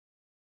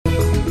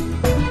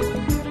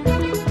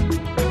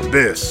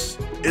This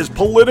is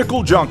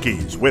Political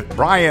Junkies with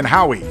Brian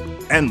Howie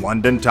and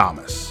London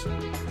Thomas.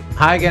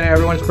 Hi again,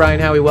 everyone. It's Brian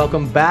Howie.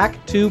 Welcome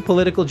back to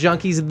Political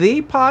Junkies,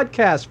 the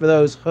podcast for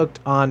those hooked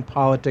on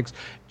politics.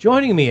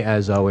 Joining me,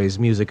 as always,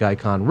 music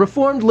icon,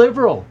 reformed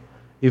liberal,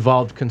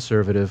 evolved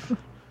conservative.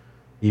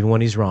 Even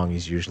when he's wrong,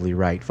 he's usually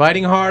right.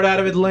 Fighting hard out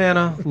of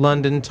Atlanta,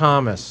 London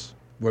Thomas.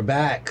 We're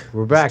back.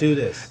 Let's do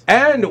this.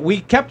 And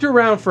we kept her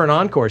around for an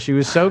encore. She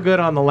was so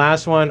good on the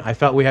last one. I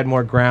felt we had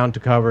more ground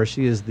to cover.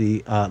 She is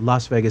the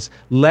Las Vegas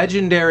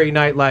legendary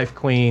nightlife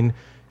queen.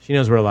 She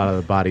knows where a lot of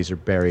the bodies are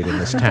buried in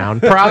this town.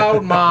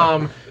 Proud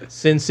mom,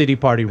 Sin City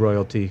Party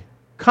royalty,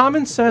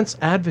 common sense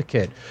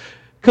advocate.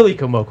 Kaliko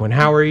Mokwin,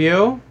 how are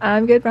you?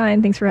 I'm good,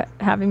 Brian. Thanks for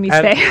having me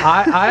And stay.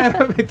 I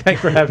have a big thank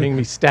for having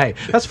me stay.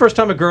 That's the first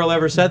time a girl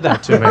ever said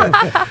that to me.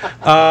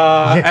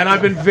 And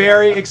I've been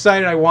very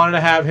excited. I wanted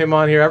to have him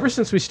on here ever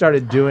since we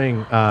started doing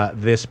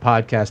this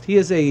podcast. He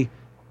is a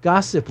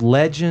gossip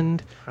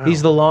legend. Oh.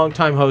 He's the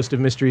longtime host of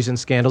Mysteries and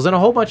Scandals and a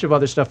whole bunch of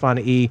other stuff on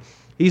E!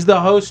 He's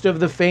the host of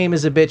the Fame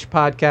is a Bitch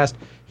podcast.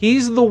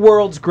 He's the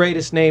world's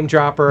greatest name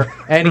dropper,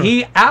 and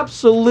he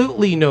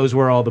absolutely knows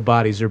where all the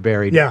bodies are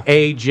buried. Yeah.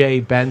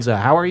 AJ Benza,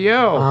 how are you?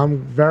 I'm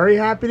very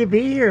happy to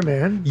be here,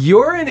 man.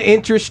 You're an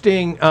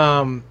interesting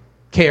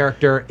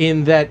character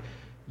in that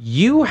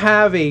you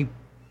have a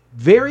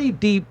very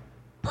deep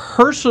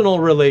personal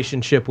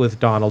relationship with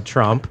Donald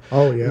Trump.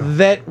 Oh, yeah.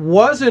 That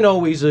wasn't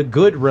always a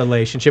good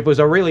relationship. It was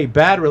a really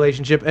bad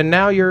relationship, and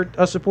now you're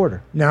a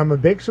supporter. Now, I'm a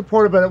big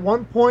supporter, but at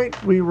one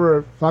point, we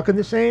were fucking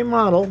the same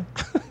model,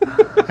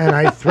 and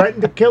I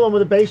threatened to kill him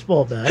with a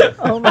baseball bat.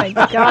 Oh, my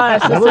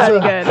gosh. That's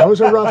That good. was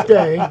a rough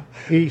day.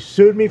 He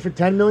sued me for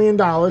 $10 million,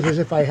 as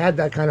if I had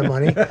that kind of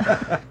money.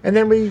 And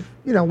then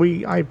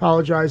I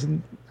apologized,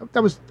 and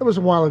that was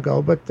a while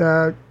ago, but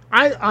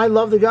I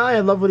love the guy.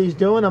 I love what he's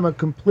doing. I'm a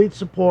complete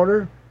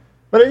supporter.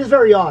 But it is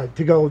very odd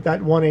to go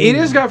that 180. It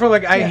is, guy, for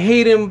like, I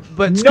hate him,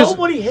 but...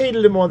 Nobody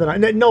hated him more than I.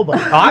 Nobody.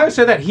 I would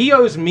say that he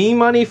owes me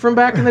money from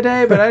back in the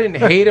day, but I didn't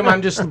hate him.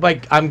 I'm just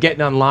like, I'm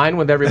getting online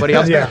with everybody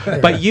else. Yeah.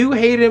 But you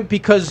hate him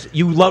because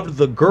you loved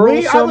the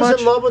girl so much? I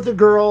was in love with the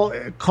girl.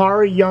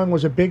 Kari Young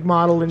was a big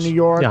model in New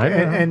York. Yeah,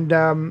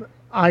 and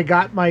I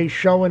got my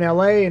show in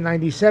L.A. in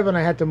 97.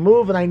 I had to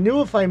move, and I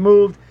knew if I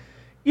moved,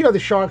 the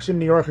sharks in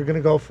New York are going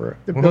to go for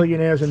the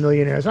billionaires and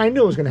millionaires. And I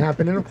knew it was going to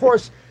happen. And, of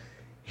course...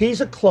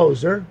 He's a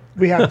closer.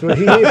 We have to.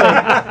 He is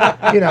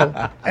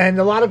and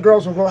a lot of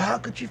girls will go, how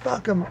could you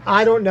fuck him?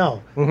 I don't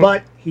know.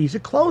 But he's a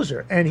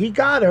closer. And he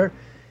got her.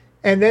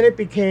 And then it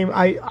became,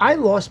 I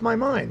lost my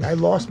mind.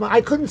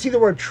 I couldn't see the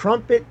word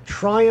trumpet,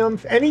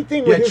 triumph,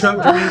 anything with his...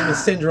 Trump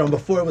syndrome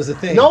before it was a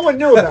thing. No one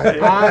knew about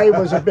it.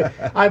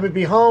 I would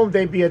be home.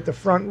 They'd be at the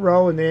front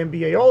row in the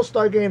NBA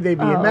All-Star game. They'd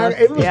be in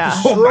It was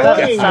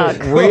destroying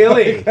me.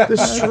 Really?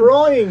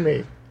 Destroying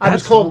me.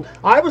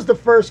 I was the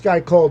first guy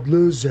called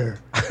loser.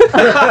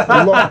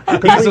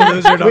 He's a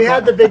loser. We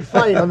had the big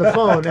fight on the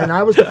phone, and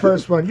I was the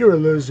first one. You're a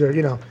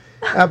loser,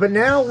 But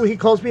now he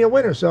calls me a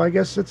winner, so I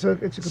guess it's a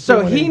good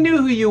So he knew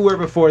who you were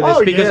before this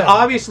because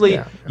obviously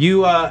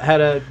you had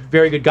a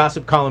very good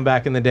gossip column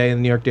back in the day in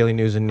the New York Daily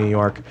News in New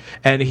York,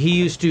 and he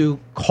used to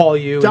call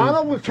you.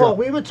 Donald would talk.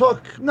 We would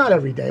talk not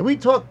every day.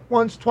 We'd talk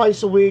once,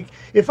 twice a week.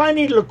 If I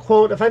needed a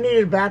quote, if I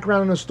needed a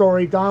background in a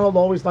story, Donald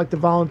always liked to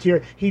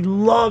volunteer. He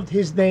loved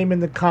his name in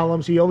the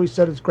columns. He always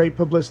said it's great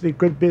publicity,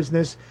 good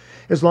business,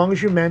 as long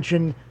as you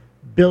mention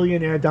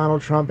billionaire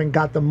Donald Trump and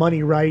got the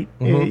money right.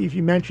 If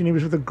you mention he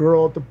was with a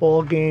girl at the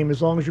ball game,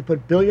 as long as you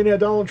put billionaire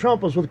Donald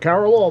Trump was with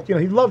Carol Alt,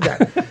 he loved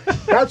that.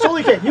 That's all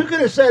he cared. You could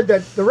have said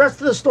that the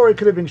rest of the story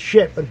could have been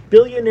shit, but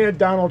billionaire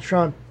Donald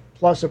Trump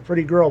plus a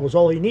pretty girl was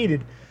all he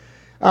needed.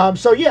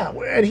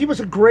 And he was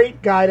a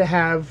great guy to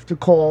have to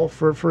call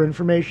for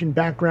information,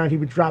 background. He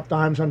would drop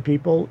dimes on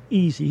people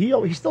easy.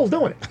 He's still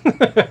doing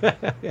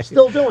it.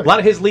 Still doing it. A lot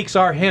of his leaks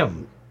are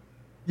him.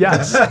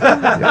 Yes.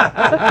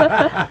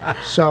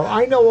 So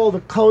I know all the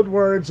code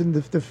words and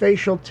the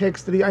facial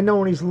tics that I know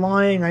when he's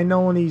lying. I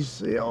know when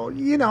he's,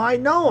 I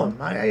know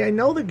him. I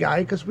know the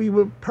guy because we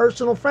were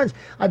personal friends.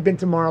 I've been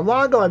to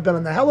Mar-a-Lago. I've been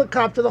on the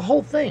helicopter, the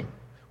whole thing.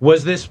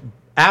 Was this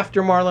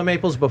after Marla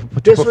Maples,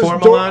 before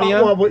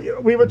Melania?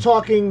 We were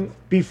talking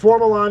before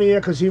Melania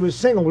because he was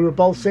single. We were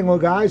both single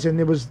guys, and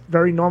it was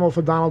very normal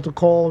for Donald to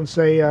call and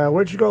say,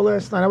 where'd you go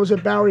last night? I was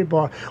at Bowery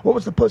Bar. What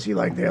was the pussy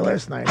like there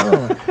last night?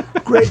 Oh,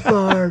 great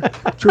bar,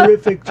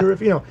 terrific.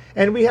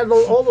 And we had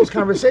all those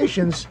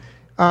conversations.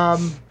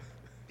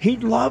 He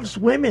loves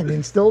women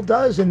and still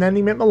does. And then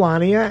he met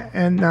Melania,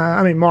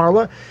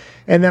 Marla.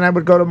 And then I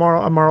would go to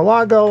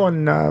Mar-a-Lago,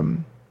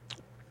 and...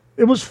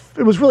 It was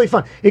really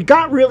fun. It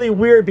got really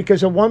weird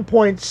because at one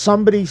point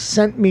somebody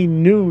sent me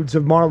nudes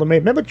of Marla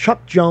Maples. Remember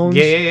Chuck Jones?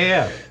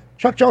 Yeah.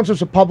 Chuck Jones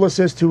was a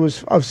publicist who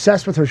was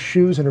obsessed with her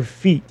shoes and her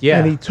feet. Yeah.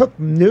 And he took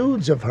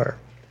nudes of her.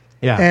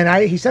 Yeah.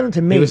 And he sent them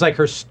to me. He was like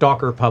her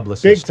stalker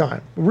publicist. Big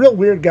time. Real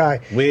weird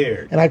guy.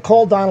 Weird. And I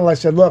called Donald. I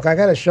said, look, I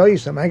got to show you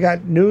something. I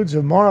got nudes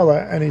of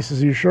Marla. And he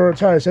says, are you sure it's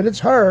her? I said, it's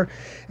her.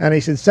 And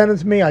he said, send them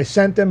to me. I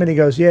sent them. And he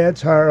goes, yeah,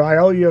 it's her. I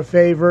owe you a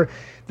favor.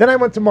 Then I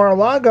went to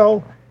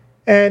Mar-a-Lago,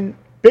 and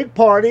big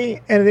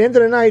party, and at the end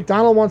of the night,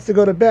 Donald wants to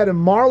go to bed, and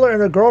Marla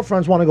and her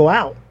girlfriends want to go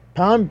out,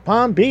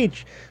 Palm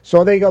Beach.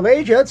 So they go,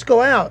 AJ, let's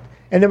go out.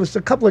 And there was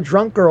a couple of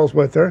drunk girls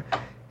with her.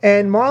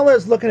 And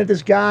Marla's looking at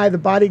this guy, the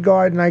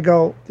bodyguard, and I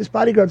go, this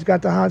bodyguard's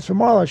got the hots for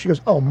Marla. She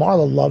goes, oh,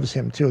 Marla loves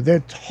him, too.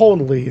 They're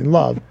totally in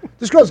love.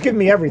 This girl's giving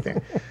me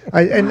everything.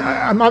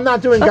 I'm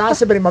not doing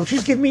gossip anymore.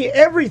 She's giving me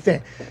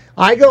everything.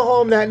 I go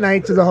home that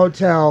night to the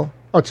hotel,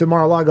 or to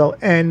Mar-a-Lago,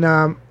 and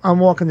I'm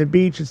walking the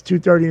beach. It's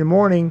 2:30 in the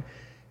morning,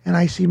 and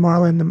I see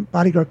Marla and the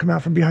bodyguard come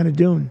out from behind a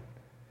dune.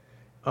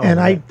 Oh,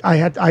 and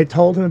I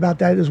told him about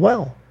that as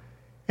well.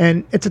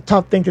 And it's a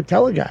tough thing to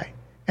tell a guy.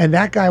 And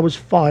that guy was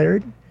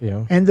fired.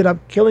 Yeah. Ended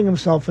up killing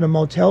himself in a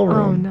motel room.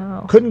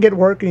 Oh no! Couldn't get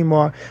work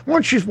anymore.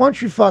 Once you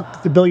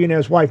fuck the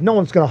billionaire's wife, no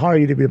one's going to hire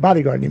you to be a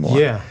bodyguard anymore.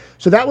 Yeah.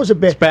 So that was a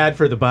bit. It's bad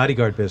for the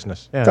bodyguard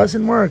business. Yeah.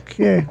 Doesn't work.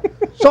 Yeah.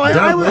 So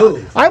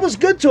I was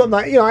good to him.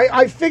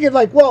 I figured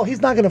like, well,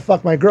 he's not going to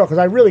fuck my girl because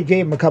I really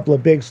gave him a couple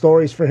of big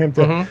stories for him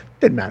to.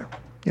 Didn't matter.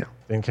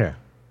 Didn't care.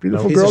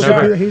 Beautiful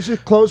girl. He's a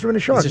closer and a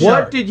shark.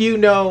 What did you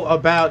know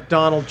about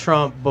Donald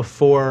Trump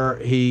before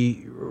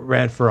he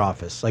ran for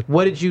office? Like,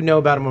 what did you know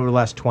about him over the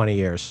last 20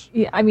 years?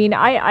 Yeah, I mean,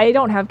 I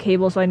don't have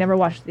cable, so I never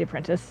watched The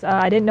Apprentice.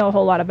 I didn't know a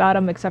whole lot about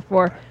him except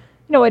for,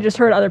 I just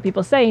heard other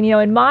people saying,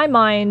 in my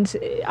mind,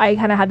 I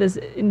kind of had this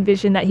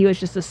envision that he was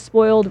just a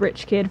spoiled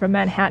rich kid from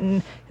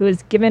Manhattan who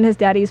was given his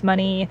daddy's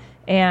money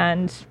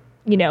and,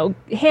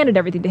 handed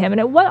everything to him.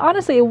 And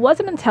honestly, it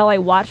wasn't until I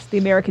watched the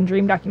American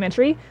Dream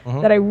documentary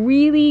that it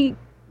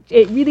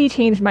really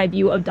changed my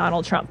view of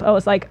Donald Trump. I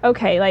was like,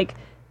 okay,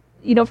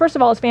 first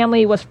of all, his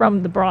family was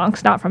from the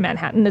Bronx, not from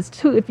Manhattan. It's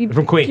from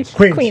Queens.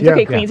 Queens.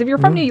 Okay, Queens. If you're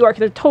from New York,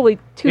 they're totally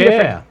two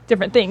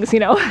different things,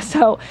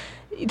 So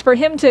for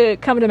him to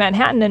come to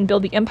Manhattan and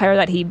build the empire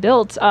that he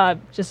built,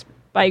 just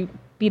by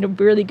being a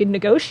really good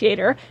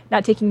negotiator,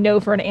 not taking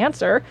no for an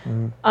answer,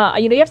 you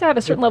have to have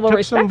a certain level of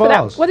respect for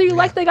that, whether you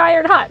like the guy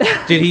or not.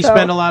 Did he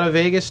spend a lot of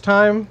Vegas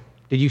time?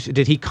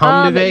 Did he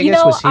come to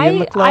Vegas? Was he in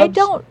the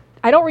clubs?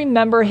 I don't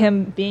remember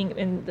him being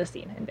in the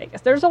scene in Vegas.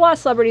 There's a lot of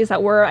celebrities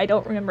that were. I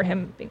don't remember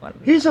him being one of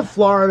them. He's a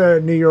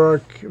Florida, New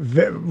York,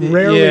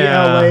 rarely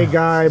LA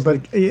guy,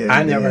 but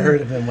I never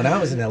heard of him when I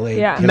was in LA.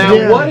 Yeah.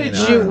 Now, what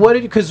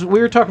did because we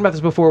were talking about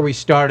this before we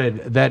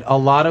started, that a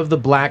lot of the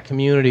black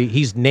community,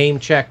 he's name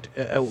checked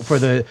for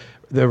the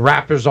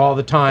rappers all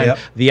the time.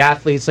 The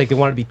athletes, they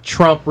want to be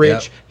Trump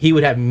rich. He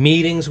would have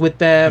meetings with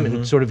them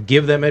and sort of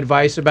give them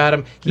advice about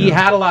him. He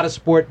had a lot of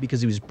support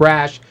because he was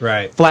brash,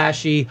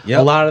 flashy,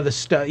 a lot of the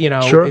stuff,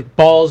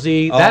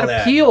 ballsy. That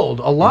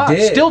appealed a lot.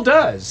 Still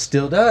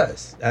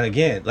does. And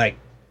again,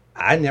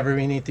 I never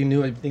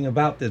knew anything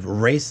about this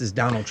racist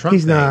Donald Trump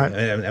He's thing. not.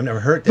 I've never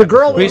heard that. The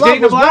girl he's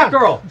dating a black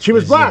girl. She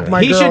was black.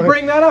 He should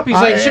bring that up. He's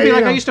he should be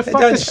like, I used to fuck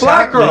this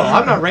black girl.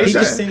 I'm not racist. He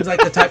just seems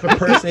like the type of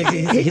person,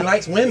 he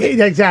likes women.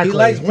 Exactly. He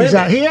likes women.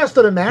 Exactly. He asked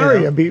her to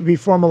marry him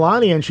before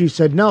Melania, and she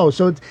said no.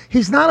 So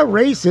he's not a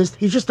racist.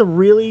 He's just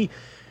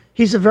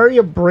he's a very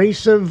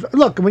abrasive.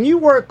 Look, when you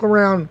work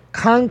around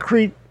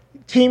concrete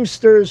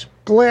teamsters,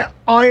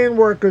 iron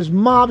workers,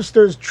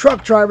 mobsters,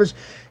 truck drivers,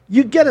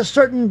 you get a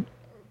certain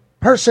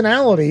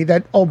personality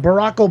that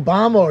Barack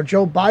Obama or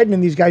Joe Biden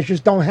and these guys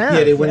just don't have.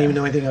 Yeah, they wouldn't even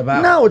know anything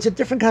about. No, it's a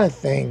different kind of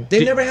thing.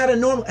 They never had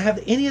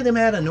have any of them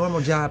had a normal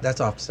job? That's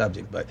off the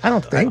subject, but I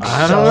don't think so.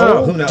 I don't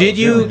know. Who knows? Did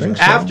you,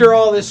 after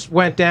all this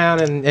went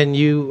down and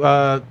you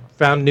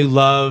found new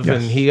love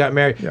and he got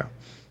married,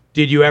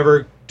 did you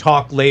ever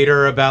talk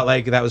later about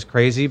that was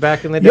crazy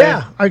back in the day?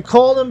 Yeah, I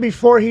called him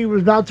before he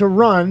was about to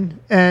run,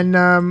 and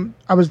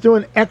I was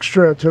doing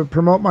extra to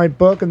promote my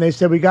book, and they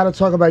said, we got to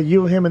talk about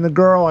you, him, and the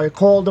girl. I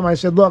called him. I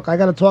said, look, I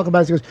got to talk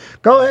about it. He goes,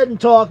 go ahead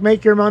and talk,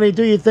 make your money,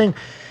 do your thing.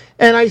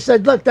 And I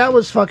said, look, that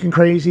was fucking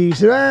crazy. He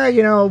said,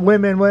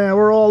 women, we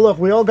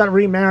all got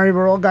remarried.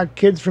 We all got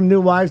kids from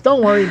new wives.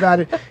 Don't worry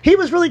about it. He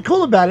was really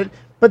cool about it,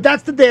 but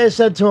that's the day I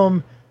said to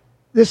him,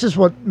 this is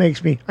what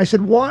makes me. I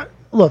said, what?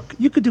 Look,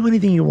 you could do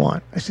anything you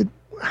want. I said,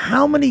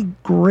 how many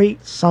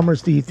great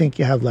summers do you think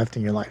you have left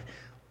in your life?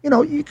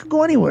 You could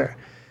go anywhere.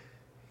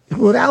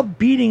 Without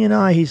beating an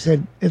eye, he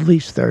said, at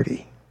least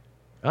 30.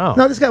 Oh.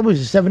 No, this guy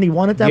was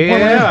 71 at that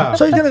point.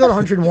 So he's going to go to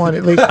 101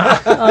 at least.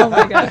 Oh,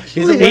 my gosh.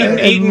 He's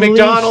eating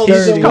McDonald's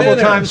a couple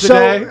times a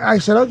day. I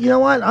said, oh, you know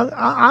what?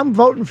 I'm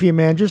voting for you,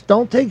 man. Just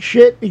don't take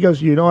shit. He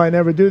goes, I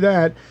never do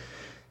that.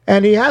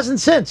 And he hasn't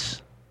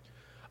since.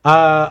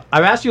 I've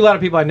asked you a lot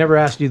of people. I never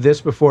asked you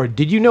this before.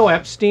 Did you know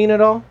Epstein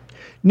at all?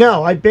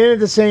 No, I've been at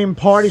the same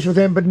parties with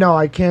him, but no,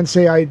 I can't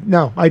say I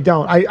don't.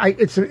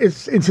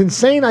 It's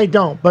insane I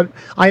don't, but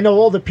I know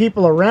all the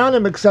people around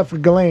him except for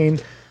Ghislaine.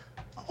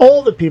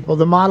 All the people,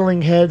 the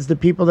modeling heads, the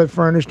people that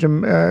furnished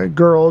him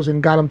girls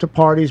and got him to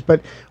parties,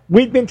 but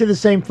we'd been to the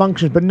same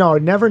functions, but no, I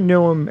never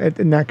knew him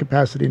in that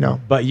capacity,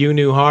 no. But you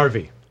knew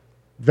Harvey?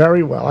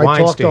 Very well. Weinstein.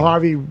 I talked to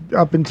Harvey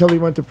up until he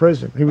went to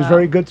prison. He was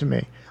very good to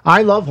me.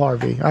 I love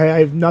Harvey. I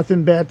have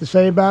nothing bad to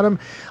say about him.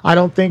 I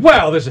don't think.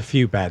 Well, there's a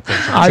few bad things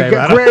to say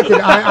about him. Granted,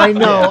 I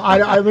know.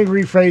 Let me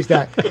rephrase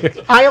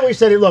that. I always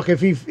said, look, if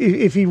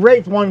he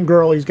raped one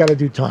girl, he's got to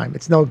do time.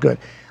 It's no good.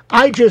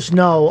 I just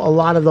know a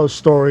lot of those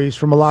stories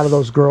from a lot of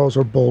those girls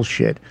are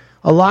bullshit.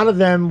 A lot of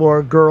them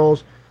were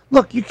girls.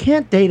 Look, you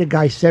can't date a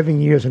guy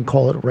 7 years and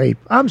call it rape.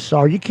 I'm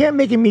sorry. You can't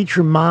make him meet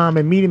your mom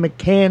and meet him at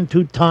Cannes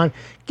 2 times.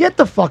 Get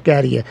the fuck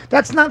out of here.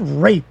 That's not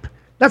rape.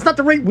 That's not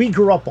the rape we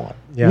grew up on.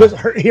 Yeah.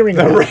 Hearing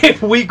The rape.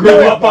 rape we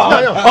grew up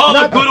on.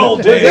 The good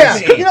old days. Yeah,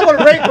 you know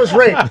what rape was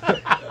rape.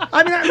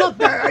 I mean, look,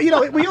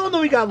 we all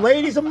know he got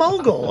laid. He's a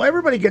mogul.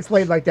 Everybody gets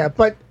laid like that.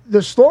 But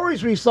the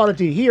stories we started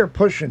to hear,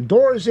 pushing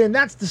doors in,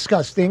 that's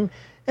disgusting.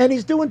 And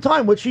he's doing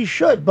time, which he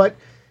should. But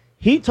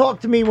he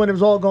talked to me when it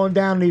was all going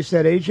down, and he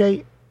said,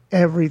 AJ,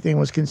 everything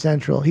was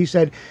consensual. He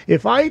said,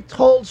 if I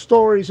told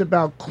stories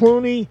about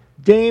Clooney,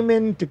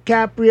 Damon,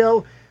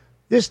 DiCaprio,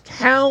 this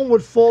town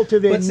would fall to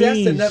their knees. But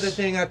that's another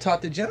thing I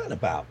talked to John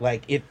about.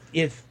 Like,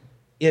 if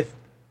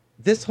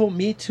this whole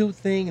Me Too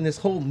thing and this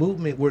whole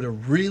movement were to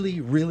really,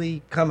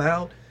 really come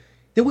out,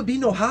 there would be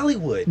no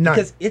Hollywood. None.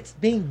 Because it's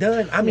being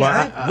done. I mean,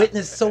 I've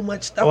witnessed so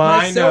much stuff I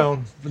myself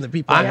know. from the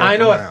people. I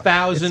know around.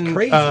 1,000 It's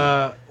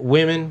crazy.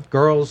 women,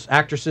 girls,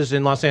 actresses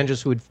in Los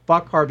Angeles who would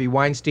fuck Harvey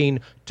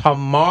Weinstein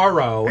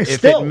tomorrow if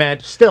Still. it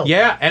meant. Still.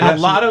 Yeah, and Absolutely.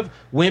 a lot of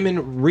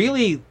women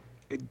really,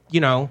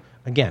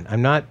 Again,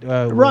 I'm not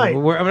Right.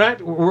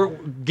 We're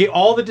get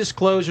all the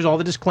disclosures, all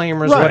the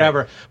disclaimers, Right.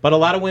 whatever. But a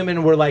lot of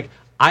women were like,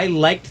 I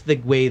liked the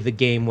way the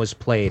game was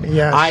played.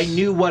 Yes. I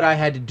knew what I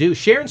had to do.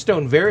 Sharon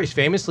Stone very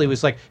famously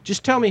was like,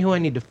 just tell me who I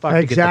need to fuck to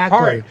get the Exactly.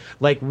 part.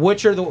 Like, who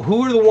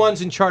are the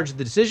ones in charge of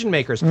the decision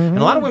makers? And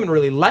a lot of women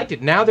really liked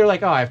it. Now they're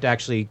like, oh, I have to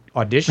actually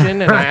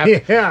audition and I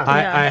have, Yeah.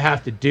 I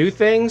have to do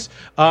things.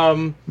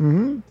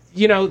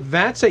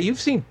 That's it. You've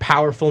seen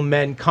powerful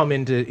men come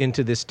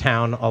into this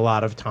town a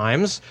lot of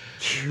times.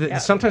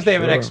 Sometimes they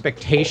have an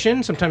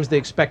expectation. Sometimes they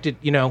expect it,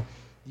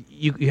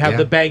 you have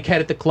the banquet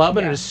at the club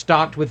and it is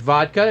stocked with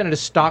vodka and it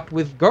is stocked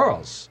with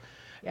girls.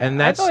 Yeah, And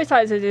that's I've always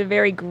thought it's a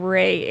very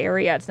gray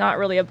area. It's not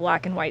really a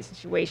black and white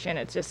situation.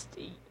 It's just,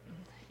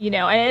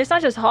 and it's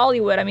not just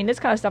Hollywood. I mean, this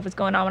kind of stuff was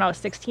going on when I was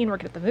 16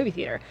 working at the movie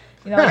theater.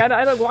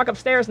 I'd walk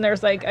upstairs and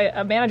there's like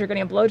a manager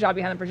getting a blowjob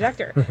behind the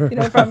projector,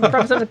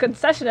 from some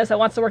concessionist that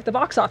wants to work the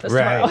box office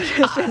tomorrow.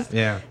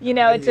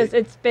 It's just,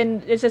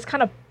 it's just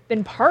kind of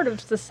been part of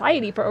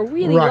society for a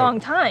really Right. long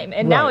time.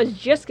 And now Right. it's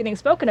just getting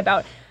spoken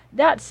about.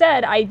 That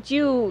said, I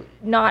do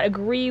not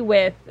agree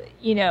with,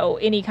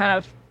 any kind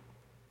of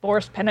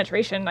forced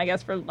penetration, I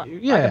guess, for lack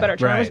of better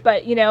terms. right.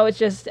 But, it's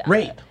just...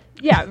 Rape.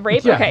 Yeah,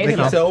 rape, Yeah, okay. Like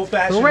it's so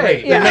old-fashioned Right.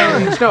 rape. The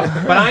man needs to know.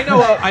 But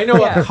I know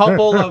Yeah. a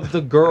couple of the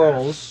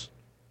girls.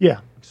 Yeah.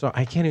 So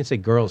I can't even say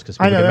girls because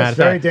I people know, get mad that's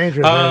at very that.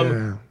 dangerous.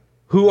 Yeah.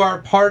 Who are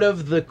part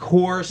of the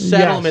core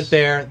settlement Yes.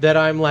 there that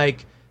I'm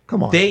like,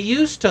 Come on. they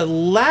used to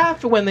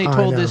laugh when they I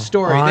told know. this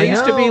story. I They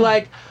used to be know.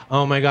 like,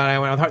 oh my God, I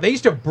went with her. They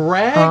used to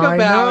brag I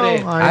about know,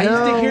 it. I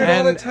used to hear it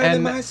all the And- time in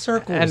and- my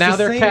circle. And It's now the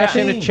they're same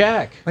cashing a thing.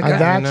 check. Like,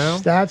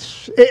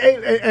 That's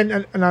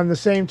and on the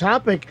same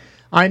topic,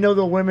 I know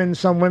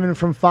some women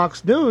from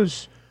Fox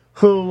News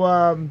who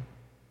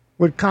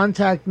would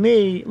contact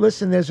me.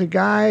 Listen, there's a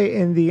guy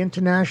in the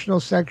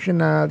international section,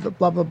 the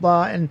blah blah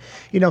blah, and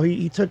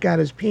he took out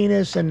his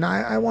penis, and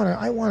I want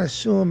to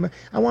sue him.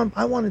 I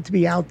want it to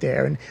be out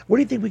there. And what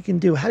do you think we can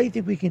do? How do you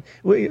think we can?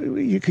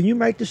 Can you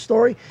write the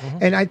story?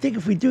 And I think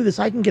if we do this,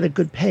 I can get a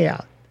good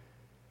payout.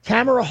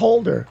 Tamara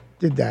Holder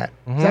did that.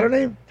 Is that her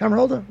name? Tamara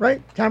Holder,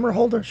 right? Tamara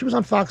Holder. She was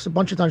on Fox a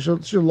bunch of times.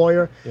 She's a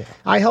lawyer. Yeah.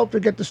 I helped her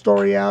get the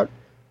story out.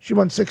 She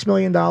won $6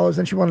 million.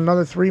 Then she won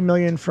another $3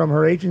 million from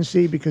her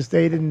agency because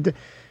they didn't.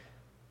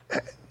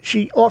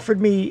 She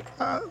offered me,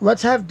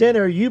 let's have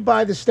dinner. You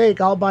buy the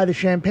steak, I'll buy the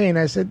champagne.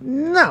 I said,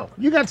 no.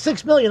 You got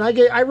 $6 million.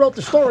 I wrote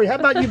the story. How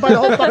about you buy the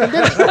whole fucking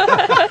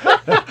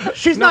dinner?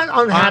 She's not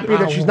unhappy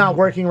that she's not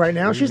working right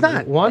now. She's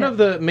not. One of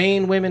the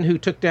main women who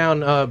took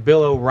down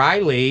Bill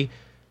O'Reilly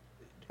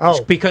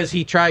because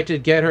he tried to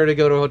get her to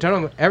go to a hotel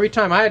room. Every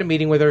time I had a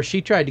meeting with her, she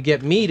tried to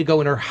get me to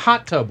go in her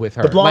hot tub with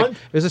her. The blonde? Like,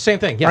 it was the same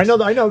thing. Yes.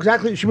 I know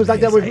exactly. She was like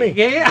that with me.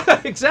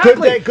 Yeah,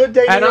 exactly. Good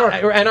day, and New York.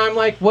 and I'm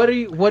like, what are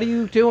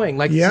you doing?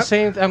 Like, it's Yep. the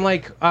same. I'm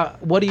like,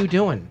 what are you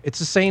doing? It's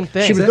the same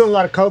thing. She was doing a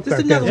lot of coke This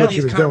back is then. another That's one what of she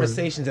these was doing.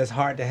 conversations that's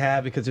hard to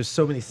have because there's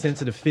so many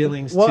sensitive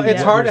feelings. Well, to it's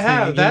what hard we're to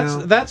have.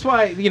 saying, That's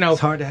why it's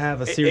hard to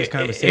have a serious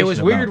conversation. It was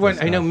weird about when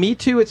this I know stuff. Me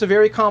Too. It's a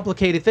very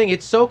complicated thing.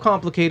 It's so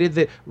complicated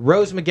that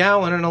Rose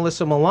McGowan and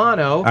Alyssa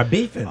Milano are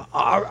beefing.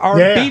 are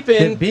Yeah. beefing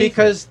They're beefing.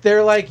 because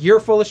they're like, you're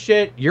full of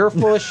shit. You're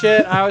full of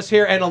shit. I was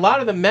here, and a lot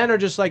of the men are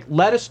just like,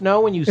 let us know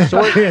when you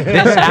sort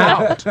this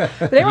out.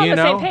 But they were on You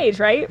the know? same page,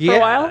 right? For Yeah, a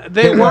while?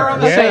 they were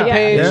on the Yeah. same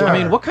page. Yeah. I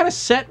mean, what kind of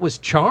set was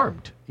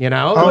Charmed? It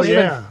Oh, wasn't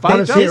yeah. even fucked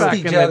They up Kissed back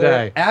each in the other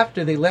day.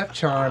 after they left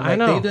Charm. I Like,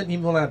 know. they didn't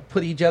even want to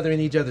put each other in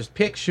each other's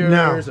pictures.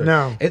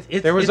 No.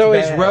 There was it's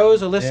always bad.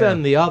 Rose, Alyssa, Yeah.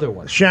 and the other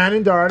one.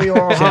 Shannon Doherty or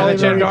Holly Shannon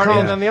Marie Doherty, Combs.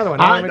 and then the other one,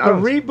 A Holly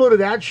Marie Combs. reboot of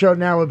that show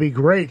now would be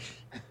great.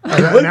 would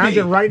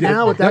Imagine be. right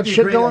now with that That'd be a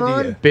shit great going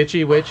idea. on.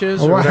 Bitchy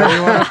witches, or whatever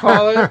you want to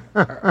call it,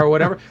 or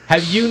whatever.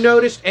 Have you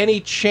noticed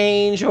any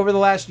change over the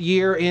last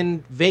year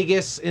in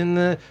Vegas in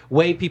the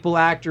way people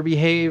act or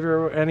behave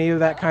or any of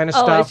that kind of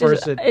stuff? Or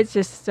is it, It's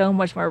just so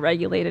much more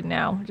regulated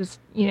now. Just,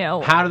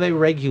 how do they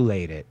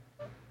regulate it?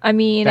 I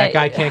mean, That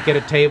guy can't get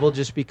a table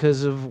just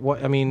because of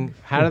what? I mean,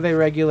 how do they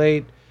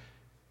regulate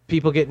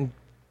people getting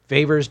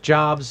favors,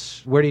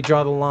 jobs? Where do you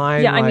draw the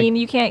line? Yeah, I Like, mean,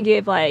 you can't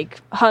give like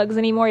hugs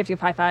anymore. You have to give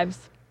high fives.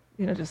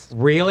 You know, just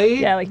really?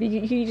 yeah, like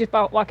you just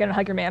walk in and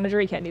hug your manager.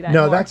 You can't do that.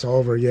 No, anymore. that's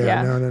over.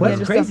 Yeah, no. Well, Yeah, it's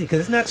just crazy because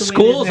it's not the way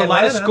it is Schools, in a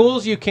lot of Atlanta.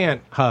 schools you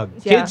can't hug.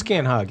 Yeah. Kids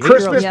can't hug.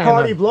 Christmas 8-year-olds can't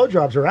party hug.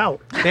 blowjobs are out.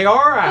 They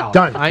are out.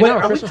 Done. I Wait, know.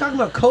 are we Christmas- talking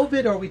about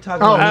COVID or are we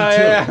talking Oh, about Me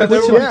Too? yeah. Which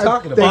are we Yeah,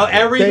 talking they- Well, about?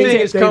 everything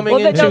they- is they- coming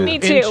Well, into, no, me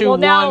too. into Well,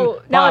 now one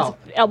pile.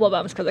 it's elbow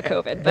bumps because of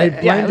COVID. They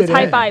But yeah, it was blended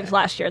high in. fives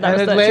last year. That And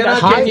was the Atlanta,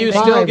 2019 can you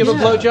High still five, give a yeah.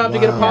 blowjob to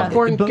get a Wow.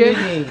 popcorn Believe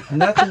gig? me,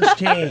 nothing's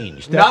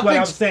changed. That's what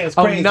I'm saying. It's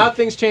crazy.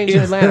 nothing's changed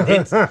in Atlanta.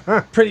 It's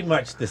pretty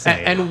much the same.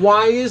 And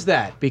why is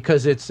that?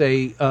 Because it's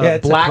a Yeah,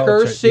 it's a blacker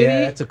culture. city?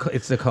 Yeah,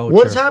 it's a culture.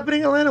 What's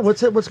happening, Atlanta?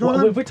 What's going Well,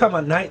 on? if we're talking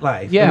about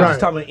nightlife, Yeah. we're Right. just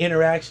talking about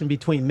interaction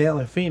between male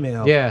and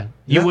female. Yeah.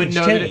 You wouldn't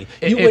know nothing's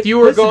that changed. if you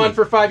were gone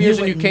for 5 years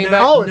and you would came not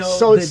back. Oh, know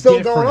so it's the still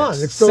going on.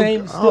 difference. It's still-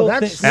 same. oh, Still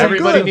that's same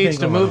Everybody good needs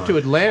thing to going move on. to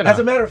Atlanta. As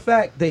a matter of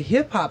fact, the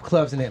hip hop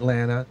clubs in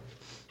Atlanta,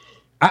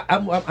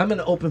 I'm in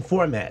an open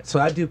format, so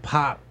I do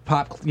pop,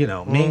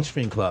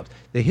 mainstream clubs.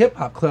 The hip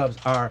hop clubs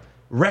are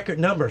record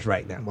numbers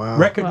right now.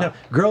 Wow.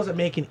 Girls are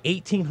making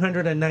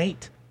 $1,800 a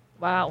night.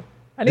 Wow.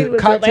 I knew it The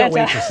was cocktail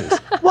Atlanta. waitresses.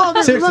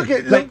 Well, Seriously, look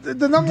at like-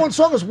 the number one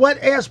song is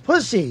 "Wet Ass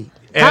Pussy."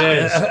 It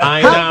is.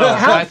 I know.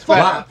 how That's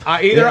far-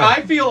 bad. Either Yeah.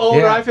 I feel older,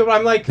 Yeah. I feel.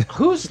 I'm like,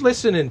 who's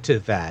listening to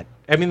that?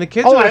 I mean, the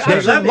kids Oh, are. I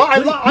listening.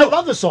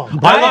 love the song.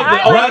 I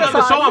like love the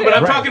the song, but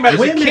I'm Right. talking about as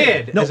a Women-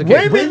 kid. No, as a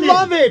kid. women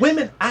love it.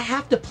 Women, I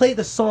have to play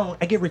the song.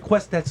 I get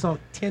requested that song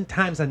 10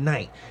 times a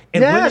night.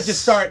 And women Yes.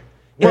 just start,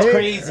 it's Well,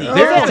 crazy. oh.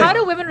 There's So how a-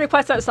 do women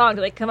request that song?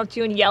 Do they come up to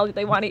you and yell that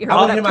they want to hear I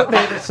want to that? hear my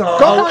favorite song.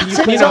 Go Oh, on can you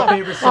play my TikTok.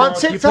 favorite song? On Can you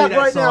play TikTok that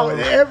right now, song?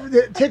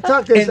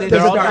 TikTok, And then there's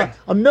they're all-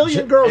 a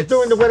million girls it's-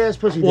 doing the wet ass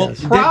pussy Well, dance.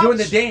 They're doing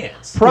the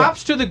dance.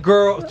 Props to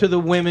the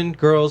women,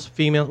 girls,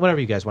 females, whatever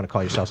you guys want to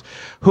call yourselves,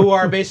 who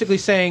are basically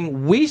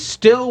saying we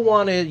still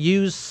want to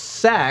use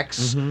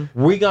sex.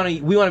 We want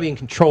to be in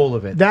control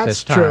of it. That's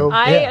this time. true.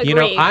 I agree. You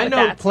know, I with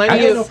know that. plenty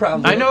I got of. no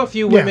problem I with know it. a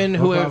few Yeah. women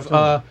who No have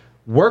problem.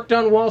 worked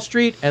on Wall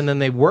Street and then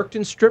they worked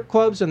in strip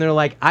clubs and they're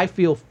like, I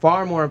feel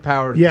far more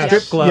empowered in Yes. the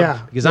strip club Yeah.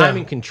 because Yeah. I'm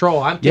in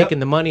control. I'm taking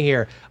the money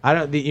here. I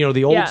don't, the old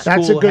Yeah. That's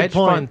a school good hedge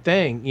point. fund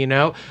thing. You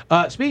know,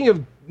 speaking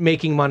of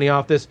making money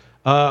off this.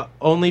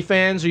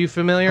 OnlyFans, are you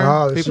familiar?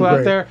 Oh, this People is out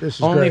great. there. This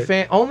is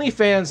great.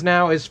 OnlyFans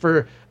now is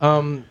for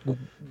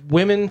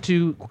women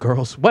to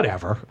girls,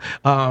 whatever,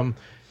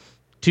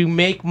 to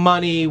make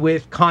money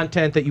with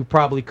content that you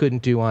probably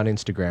couldn't do on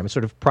Instagram. It's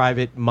sort of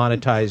private,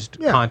 monetized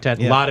Yeah. content.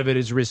 A Yeah. lot of it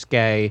is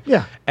risque.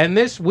 Yeah. And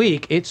this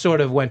week, it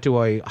sort of went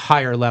to a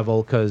higher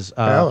level because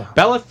Bella.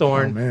 Bella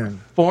Thorne, Oh, man.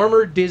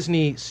 former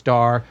Disney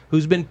star,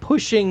 who's been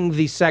pushing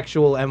the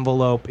sexual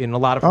envelope in a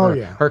lot of Oh, her,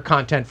 yeah. her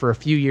content for a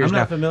few years I'm now.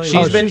 not familiar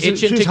She's with been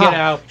she's itching to hot. get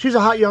out. She's a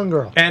hot young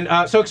girl. And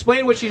so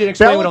explain what she did.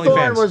 Explain Bella what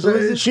Thorne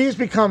OnlyFans. she's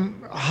become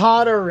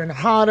hotter and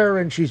hotter,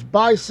 and she's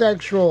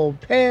bisexual,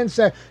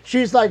 pansexual.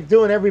 She's like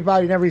doing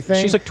everybody and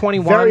everything. She's like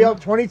 21. Very up,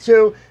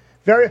 22.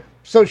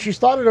 So she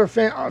started her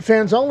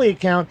fans only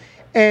account,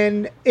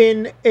 and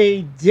in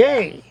a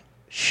day,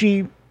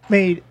 she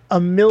made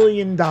 $1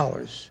 million.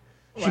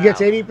 She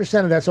gets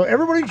 80% of that. So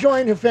everybody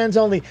joined her fans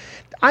only.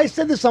 I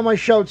said this on my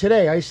show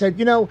today. I said,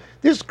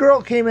 this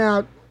girl came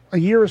out a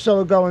year or so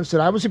ago and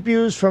said, I was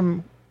abused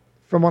from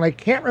when I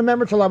can't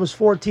remember till I was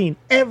 14.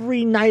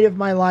 Every night of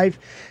my life.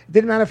 It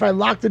didn't matter if I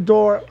locked the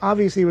door.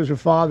 Obviously, it was her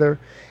father.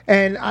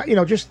 And,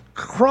 just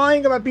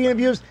crying about being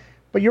abused.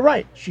 But you're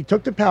right. She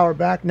took the power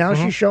back. Now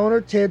she's showing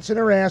her tits and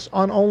her ass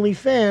on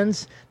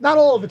OnlyFans. Not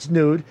all of it's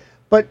nude,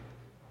 but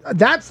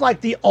that's like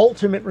the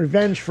ultimate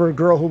revenge for a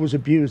girl who was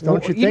abused,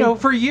 don't you think?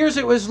 For years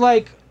it was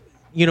like,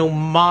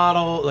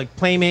 model, like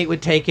Playmate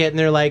would take it, and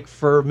they're like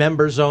for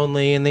members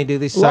only, and they do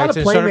these A lot sites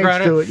of and sort of Playmates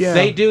ground do it, yeah.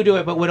 They do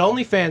it, but what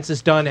OnlyFans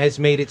has done has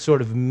made it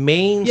sort of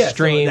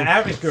mainstream. the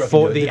average girl can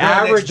for do it. the The girl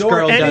average next door-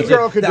 girl Any does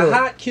girl it. could do The it.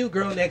 hot, cute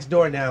girl next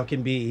door now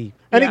can be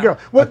Any girl.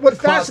 What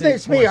closet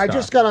fascinates me, porn I star.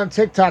 just got on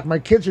TikTok. My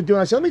kids are doing.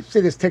 I said, let me see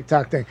this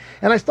TikTok thing,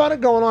 and I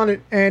started going on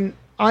it, and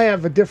I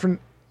have a different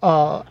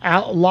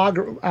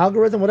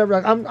algorithm, whatever.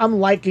 I'm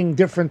liking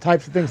different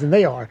types of things than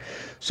they are.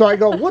 So I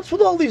go, what's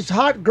with all these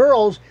hot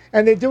girls?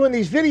 And they're doing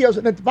these videos,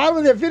 and at the bottom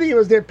of their video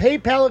is their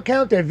PayPal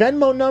account, their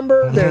Venmo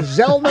number, their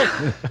Zelle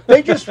number.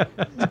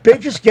 They're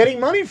just getting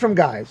money from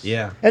guys.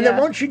 Yeah. And then Yeah.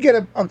 once you get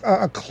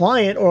a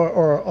client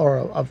or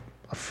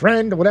a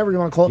friend or whatever you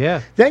want to call it,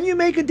 Yeah. then you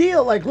make a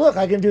deal. Like, look,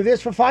 I can do this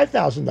for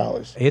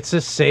 $5,000. It's a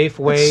safe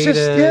way It's just-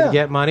 to yeah.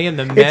 get money, and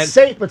the men. It's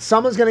safe, but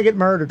someone's going to get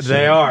murdered. They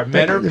soon. are.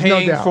 Men are There's no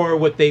paying doubt. for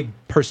what they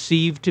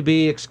perceive to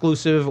be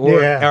exclusive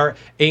or, Yeah. or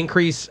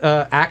increase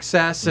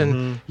access.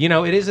 And,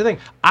 it is a thing.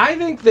 I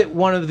think that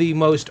one of the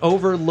most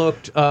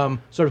overlooked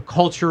sort of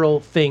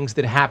cultural things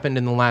that happened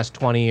in the last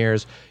 20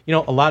 years, a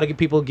lot of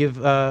people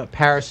give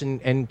Paris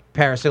and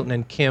Paris Hilton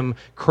and Kim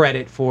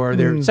credit for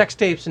their sex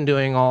tapes and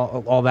doing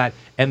all that.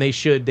 And they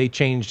should. They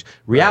changed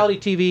reality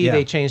TV. Yeah.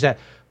 They changed that.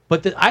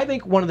 But I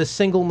think one of the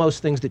single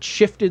most things that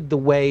shifted the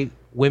way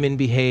women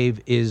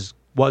behave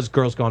was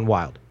Girls Gone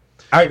Wild.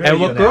 I agree And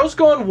with you what on that. Girls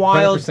Gone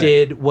Wild 100%.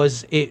 did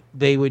was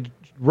they would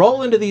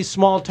roll into these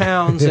small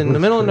towns in the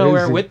middle of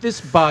nowhere crazy. with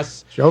this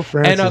bus. Joe And a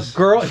Francis.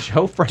 girl,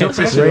 Joe Francis,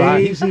 Francis.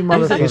 right? Crazy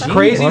motherfucker. He's a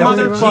crazy That was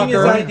a motherfucker.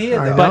 genius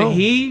idea, I though. But know.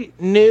 he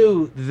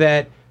knew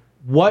that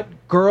what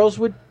girls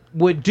would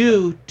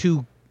do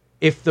to,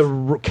 if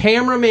the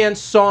cameraman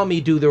saw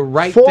me do the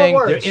right 4 thing,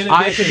 words. Their I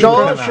inhibition should Show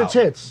would us come your out.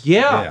 tits.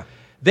 yeah. Yeah.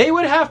 They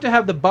would have to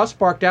have the bus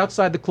parked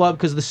outside the club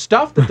because the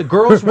stuff that the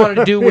girls wanted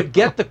to do would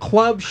get the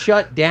club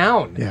shut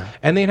down. Yeah.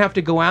 And they'd have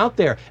to go out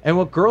there. And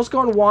what Girls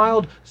Gone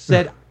Wild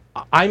said,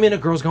 I'm in a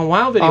Girls Gone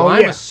Wild video. Oh,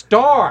 I'm yeah. a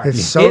star.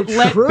 It's so it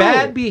let true.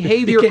 bad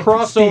behavior Became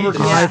cross over to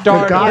prestigious. I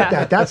stardom. forgot Yeah.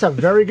 that. That's a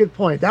very good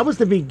point. That was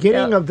the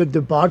beginning Yeah. of the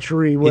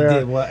debauchery where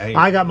did what?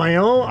 I got my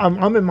own.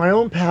 I'm in my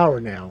own power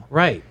now.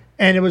 Right.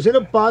 And it was in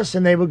a bus,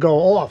 and they would go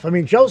off. I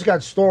mean, Joe's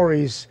got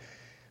stories.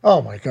 Oh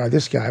my God,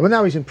 this guy. Well,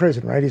 now he's in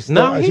prison, right? He's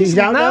No, still, he's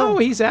out no, now?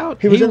 he's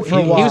out. He was in for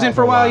a while. He was in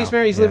for a while. For a He's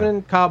married. He's while, living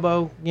in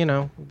Cabo,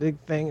 big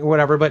thing or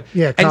whatever. But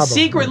Yeah, and Cabo.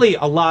 secretly,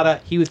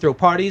 he would throw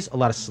parties. A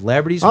lot of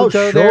celebrities Oh, would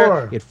go sure.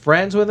 there. Get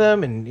friends with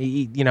him, and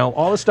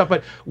all this stuff.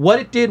 But what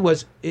it did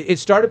was it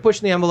started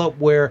pushing the envelope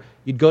where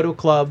you'd go to a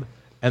club,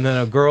 and then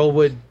a girl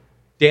would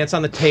dance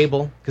on the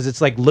table because it's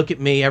like, look at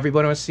me,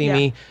 everybody wants to see Yeah.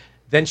 me.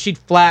 Then she'd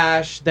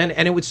flash, and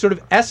it would sort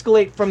of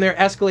escalate from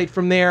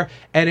there,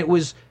 and it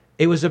was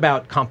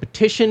about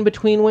competition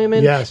between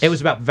women. Yes. It was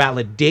about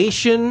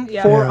validation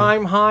Yeah. for Yeah.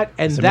 I'm hot,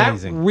 and It's that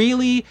amazing.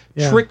 really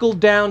Yeah. trickled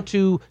down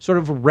to sort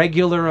of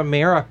regular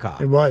America.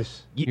 It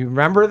was. You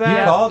remember You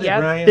that? called it, Yeah.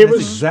 Brian. It That's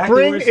was exactly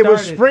spring. where It was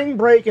started. spring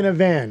break in a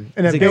van.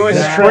 In a It's big It was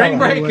Exactly. spring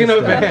trailer. break in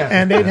a van.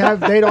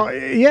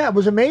 And yeah, it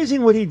was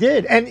amazing what he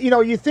did. And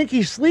you think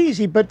he's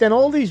sleazy, but then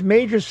all these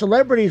major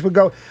celebrities would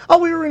go, "Oh,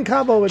 we were in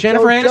Cabo with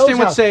Jennifer Joe's Aniston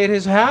would house." say at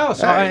his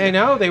house. I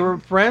know they were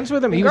friends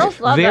with him. He Girls was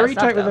love very that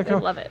stuff, tight with though. the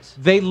They love it.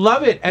 They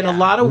love it, and a Yeah.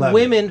 lot of Love it.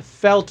 women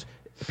felt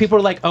people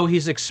are like, "Oh,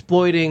 he's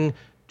exploiting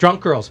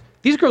drunk girls."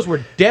 These girls were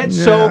dead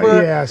Yeah,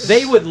 sober. yes.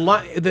 They would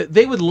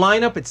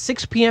line up at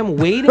 6 p.m.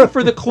 waiting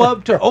for the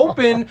club to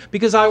open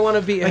because I want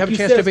to have a you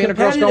chance said, to be in a it's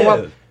Girls Gone Wild.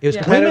 competitive. It was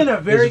Yeah. competitive. Women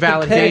are very it was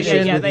validation.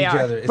 competitive Yeah, with they each are.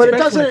 other, But it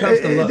especially doesn't. when it comes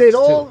to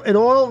looks, It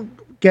all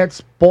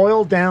gets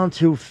boiled down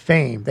to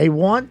fame. They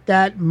want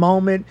that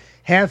moment,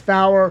 half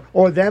hour,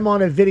 or them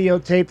on a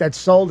videotape that's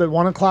sold at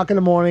 1:00 in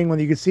the morning when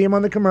you can see them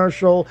on the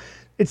commercial.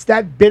 It's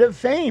that bit of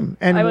fame,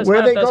 and I was where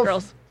one they of those go.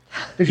 girls.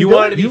 Did You do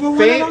wanted it? to be You were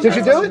one of famous. Did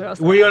you do it?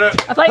 Were you gonna?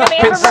 I played in the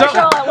Can some-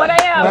 infomercial at 1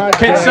 a.m.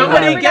 Can Yeah.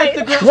 somebody Every get night.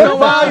 the Girls What Gone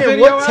Wild volume?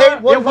 video What tape?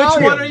 out? What Yeah, which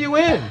volume? one are you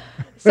in?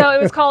 So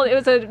it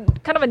was a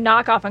kind of a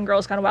knockoff on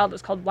Girls Gone Wild. It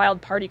was called Wild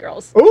Party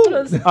Girls. Ooh. It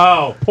was-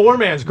 Oh, poor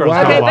man's Girls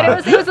Wow. Gone Okay, but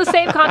Wild. it was the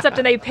same concept,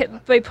 and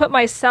they put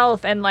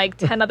myself and like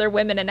 10 other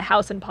women in a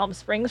house in Palm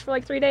Springs for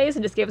like 3 days,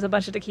 and just gave us a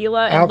bunch of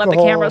tequila and let the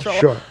cameras roll,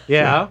 Sure.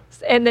 Yeah.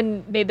 and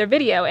then made their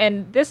video.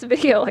 And this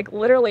video like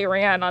literally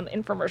ran on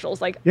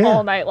infomercials like Yeah.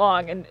 all night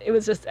long, and it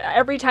was just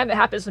every time that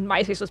happens when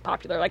MySpace was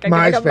popular. Like I get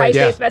like a MySpace. MySpace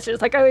Yeah. message,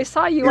 it's like I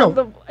saw you You on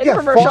the know, yeah,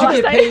 infomercial. Did you last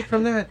Get night." paid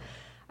from that?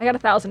 I got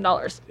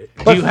 $1,000.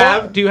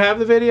 Do you have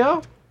the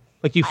video?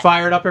 Like you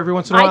fire it up every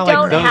once in a I while?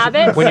 don't like have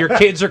it. When your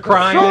kids are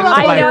crying? Throw it up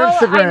like- on your I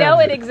Instagram. know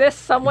it exists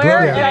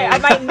somewhere, Yeah. and I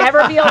might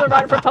never be able to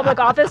run for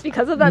public office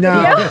because of that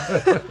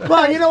video.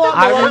 Well, you know what?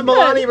 I-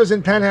 Melania was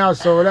in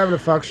Penthouse or whatever the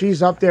fuck.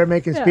 She's up there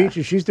making Yeah.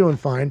 speeches. She's doing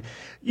fine.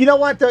 You know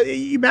what?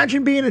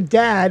 Imagine being a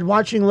dad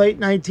watching late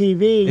night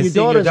TV. And Your seeing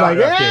your daughter's daughter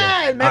like, up there.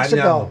 yeah, in I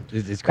Mexico. know.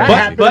 It's That crazy.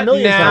 happened But a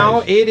million now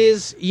times. it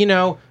is,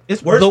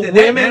 It's worse the than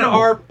that women now.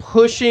 are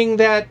pushing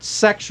that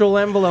sexual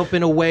envelope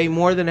in a way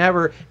more than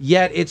ever.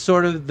 Yet it's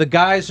sort of the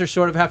guys are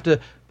sort of have to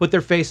put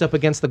their face up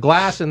against the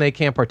glass and they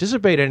can't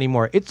participate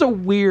anymore. It's a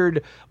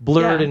weird,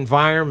 blurred Yeah.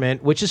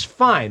 environment, which is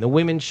fine. The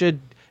women should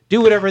do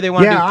whatever they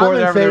want Yeah, to do I'm for in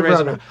whatever favor they're of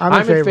raising. it.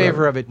 I'm in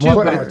favor of it too.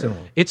 More But power it's, to 'em.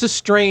 it's a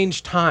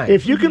strange time.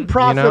 If you can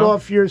profit know?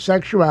 off your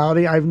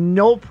sexuality, I have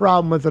no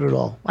problem with it at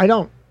all. I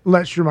don't.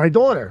 Unless you're my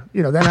daughter,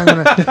 then I'm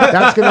gonna.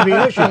 That's gonna be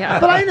an issue. Yeah.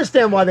 But I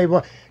understand why they.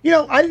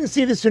 I didn't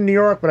see this in New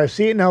York, but I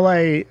see it in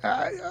L.A.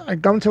 I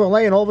come to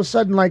L.A. and all of a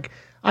sudden,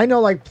 I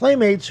know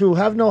playmates who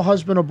have no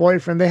husband or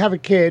boyfriend. They have a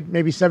kid,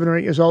 maybe 7 or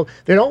 8 years old.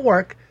 They don't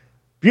work.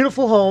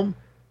 Beautiful home.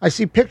 I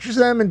see pictures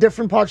of them in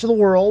different parts of the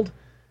world.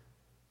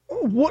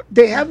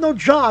 They have no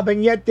job,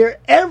 and yet they're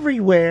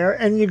everywhere.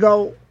 And you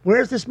go,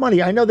 where's this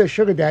money? I know they're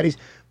sugar daddies,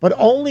 but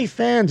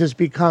OnlyFans has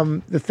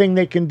become the thing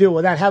they can do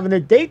without having to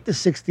date the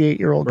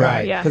 68-year-old guy.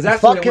 Right. Yeah. Because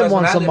that's Fuck what it him was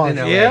when once I a lived month.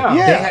 in LA. Yeah.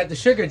 Yeah. They had the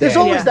sugar daddy. There's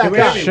always that They were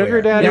guy. everywhere.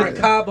 Sugar daddy. They were in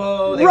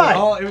Cabo. They Right.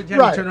 were all, every time you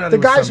Right. turn around, The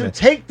there was guys who something.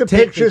 take the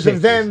pictures of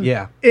pictures, them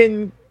yeah.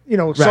 in,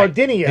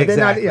 Sardinia. They're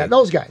not, Exactly.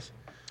 those guys.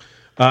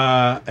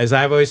 As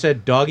I've always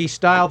said, doggy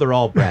style, they're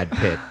all Brad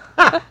Pitt.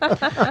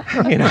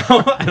 And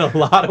a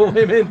lot of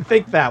women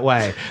think that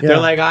way. Yeah. They're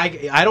like,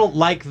 I don't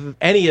like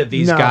any of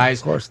these No, guys.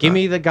 of course Give not.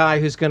 me the guy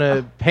who's going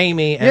to pay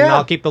me, and Yeah.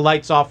 I'll keep the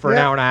lights off for an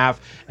Yeah. hour and a half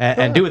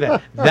and do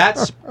that.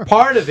 That's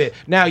part of it.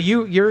 Now,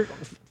 you're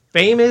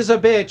fame is a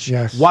bitch.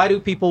 Yes. Why do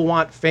people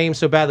want fame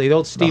so badly? The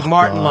old Steve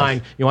Martin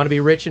line, you want to be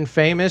rich and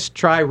famous?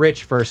 Try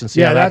rich first and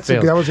see how that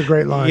feels. that was a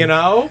great line.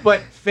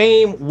 But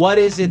fame, what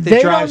is it that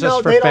They drives don't know.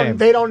 us for They fame?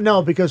 don't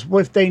know because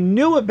if they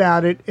knew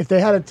about it, if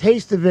they had a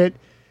taste of it,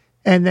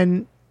 and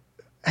then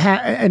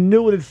and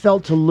knew what it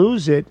felt to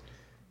lose it.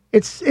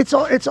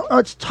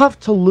 It's tough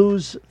to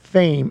lose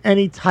fame,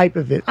 any type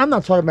of it. I'm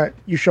not talking about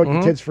you showed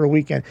your tits for a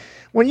weekend.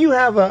 When you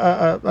have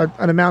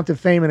an amount of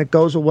fame and it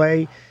goes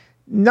away,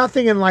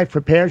 nothing in life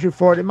prepares you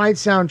for it. It might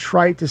sound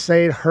trite to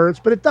say it hurts,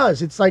 but it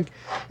does. It's like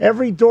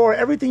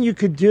everything you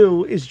could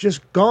do is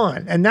just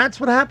gone. And that's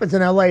what happens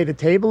in LA. The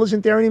table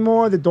isn't there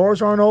anymore. The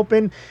doors aren't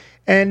open.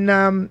 And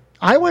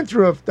I went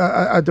through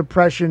a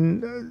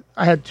depression.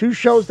 I had 2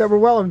 shows that were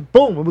well, and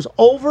boom, it was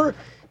over.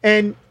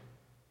 And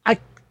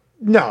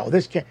no,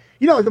 this can't.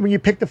 You know, when you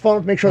pick the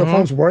phone to make sure the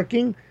phone's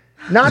working,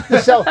 not the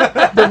cell,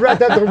 the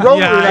rotary.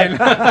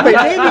 Yeah, Maybe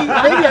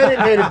I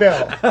didn't pay the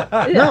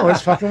bill. No,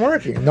 it's fucking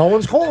working. No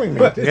one's calling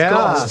me.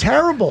 It's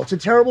terrible. It's a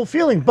terrible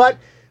feeling. But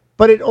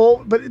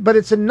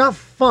it's enough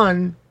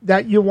fun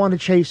that you want to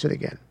chase it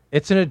again.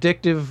 It's an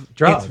addictive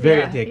drug. It's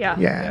very addictive.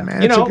 Yeah,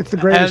 man. You It's the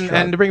greatest drug.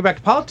 and to bring it back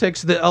to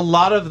politics, a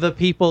lot of the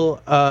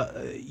people,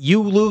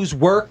 you lose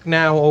work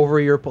now over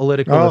your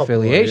political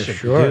affiliation,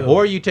 sure.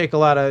 or you take a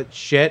lot of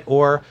shit,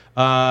 or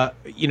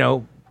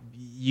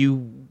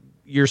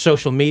your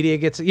social media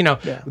gets,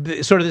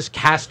 sort of this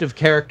cast of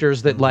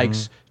characters that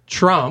likes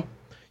Trump.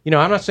 I'm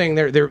not saying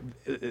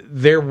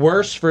they're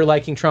worse for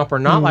liking Trump or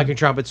not liking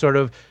Trump. It's sort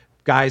of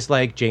guys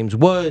like James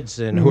Woods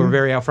and who are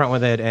very out front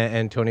with it, and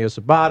Antonio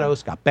Sabato,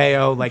 Scott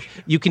Baio. Like,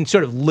 you can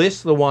sort of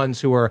list the ones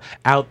who are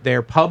out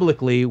there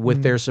publicly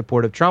with their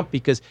support of Trump,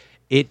 because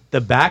the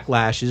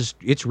backlash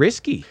it's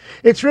risky.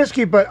 It's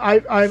risky, but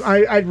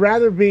I'd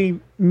rather be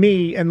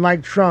me and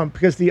like Trump,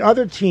 because the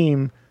other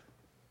team,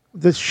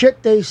 the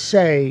shit they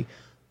say.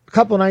 A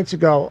couple of nights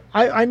ago,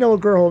 I know a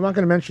girl, I'm not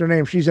going to mention her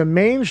name. She's a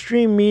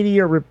mainstream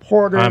media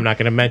reporter. I'm not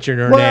going to mention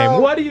her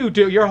name. What do you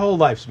do? Your whole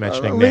life's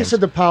mentioning names.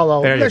 Lisa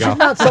DiPaolo. There you go. She's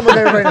not someone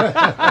there right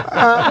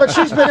now. But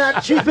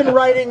she's been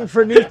writing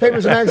for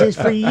newspapers and magazines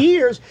for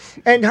years,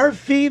 and her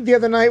feed the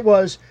other night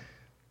was,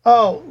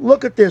 oh,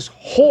 look at this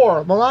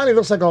whore. Melania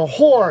looks like a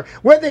whore.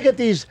 Where'd they get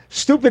these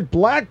stupid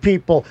black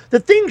people? The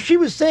things she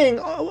was saying,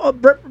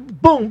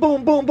 boom,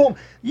 boom, boom, boom.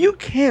 You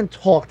can't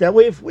talk that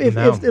way.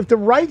 If the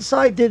right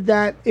side did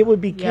that, it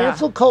would be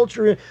cancel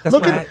culture.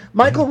 Look at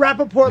Michael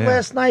Rappaport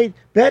last night.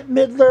 Bette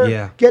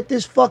Midler, get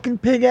this fucking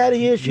pig out of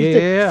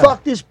here.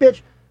 Fuck this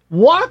bitch.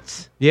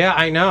 What? Yeah,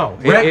 I know.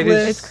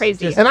 It's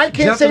crazy. And I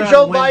can't say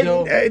Joe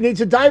Biden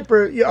needs a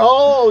diaper.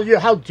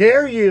 How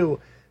dare you?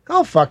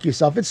 Go fuck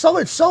yourself. It's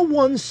so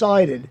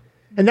one-sided.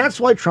 And that's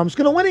why Trump's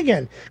going to win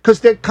again.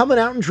 Because they're coming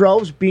out in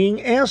droves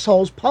being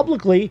assholes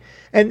publicly,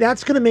 and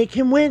that's going to make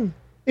him win.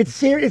 It's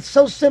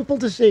so simple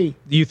to see.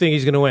 You think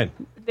he's going to win?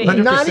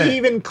 100%. Not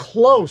even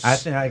close.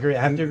 I agree.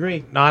 I have to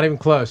agree. Not even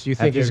close. You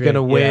think he's going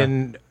to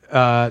win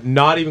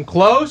not even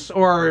close,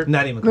 or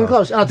not even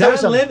close? I'll tell you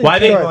something.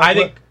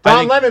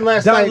 Don Lemon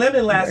last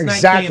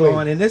night came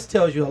on, and this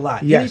tells you a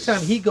lot. Yes.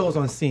 Anytime he goes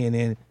on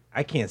CNN,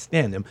 I can't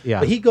stand him. Yeah.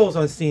 But he goes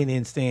on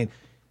CNN saying,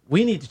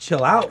 we need to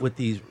chill out with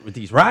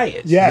these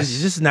riots. Yes.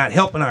 This is not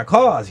helping our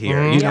cause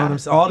here. You know what I'm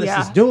saying? All this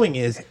is doing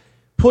is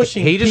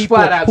pushing he just people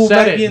flat out who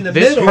said might be in the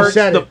this middle. hurts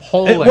the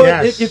polling.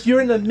 If you're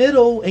in the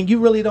middle and you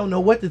really don't know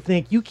what to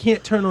think, you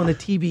can't turn on the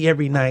TV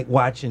every night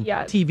watching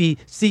TV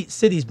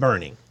cities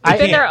burning. They've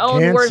been their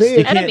own worst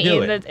enemy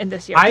in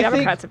this year.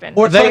 Democrats have been.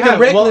 Or talking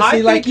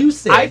recklessly, like you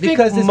said,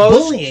 because it's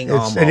bullying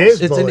almost. It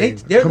is bullying.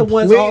 They're the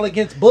ones all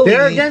against bullying.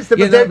 They're against it,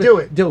 but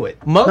they do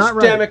it. Most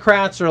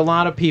Democrats, or a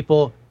lot of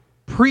people,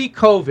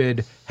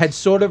 pre-COVID had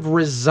sort of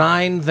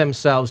resigned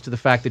themselves to the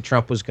fact that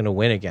Trump was going to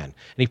win again. And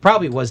he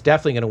probably was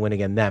definitely going to win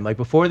again then. Like,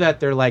 before that,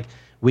 they're like,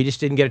 we just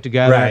didn't get it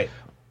together. Right.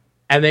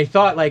 And they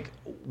thought, like,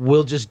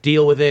 we'll just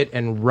deal with it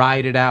and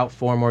ride it out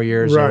 4 more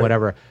years or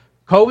whatever.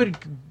 COVID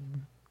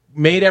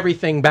made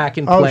everything back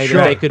in play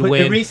that they could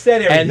win. It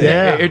reset everything.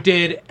 And it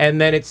did.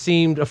 And then it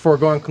seemed a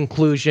foregone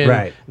conclusion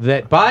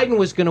that Biden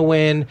was going to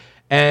win.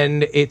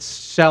 And it's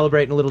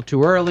celebrating a little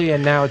too early,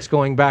 and now it's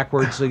going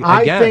backwards again.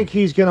 I think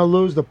he's going to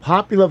lose the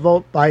popular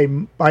vote by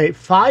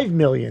 5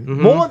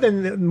 million, more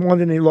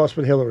than he lost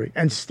with Hillary,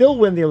 and still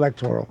win the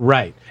electoral.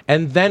 Right.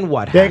 And then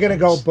what They're happens? going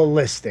to go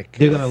ballistic.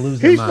 They're going to lose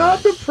their He's mind. not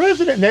the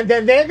president. Then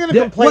they're going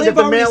to complain that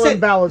the mail-in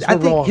ballots were I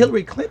think wrong.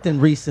 Hillary Clinton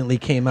recently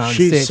came out and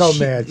She's said so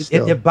mad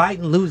still. if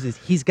Biden loses,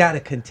 he's got to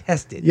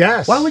contest it.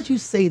 Yes. Why would you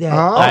say that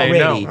I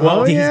already? know.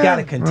 Well, He's yeah. got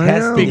to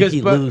contest it if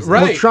he loses.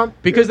 Right. Well, Trump-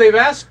 because they've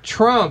asked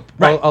Trump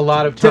a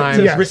lot of times.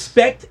 To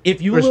respect,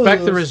 if you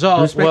Respect lose, the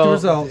result. Respect the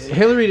results.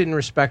 Hillary didn't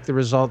respect the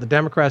result. The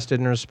Democrats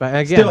didn't respect.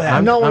 Again, Still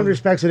have. No one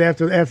respects it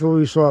after what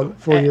we saw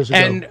 4 years ago.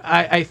 And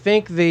I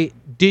think they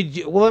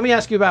did. Well, let me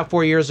ask you about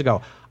 4 years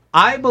ago.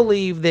 I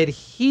believe that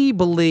he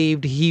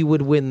believed he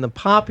would win the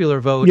popular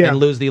vote and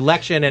lose the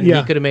election, and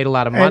he could have made a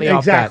lot of money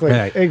off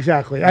that.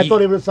 Exactly. I thought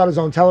he would start his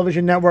own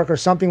television network or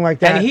something like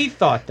that. And he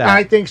thought that.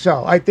 I think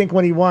so. I think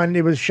when he won,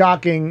 it was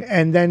shocking,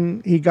 and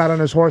then he got on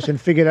his horse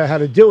and figured out how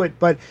to do it.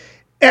 But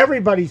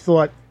everybody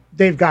thought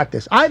they've got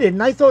this. I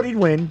didn't. I thought he'd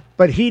win,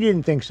 but he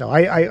didn't think so.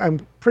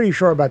 I'm pretty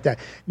sure about that.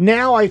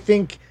 Now I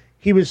think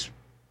he was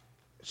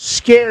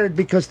scared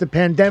because the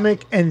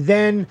pandemic and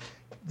then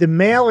the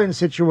mail-in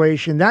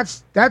situation.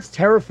 That's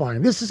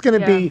terrifying. This is going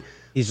to be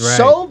He's right.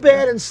 so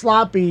bad and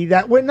sloppy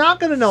that we're not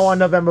going to know on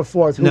November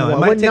 4th who No, won. it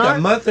might We're take not,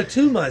 a month or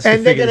 2 months. and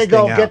to they're figure going to this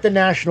go thing get out. the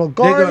National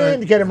Guard gonna-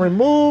 in, get him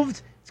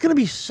removed. It's going to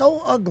be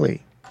so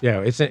ugly.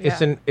 Yeah, it's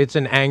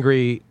an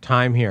angry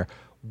time here.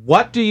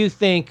 What do you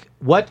think?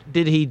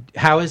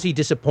 How has he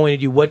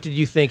disappointed you? What did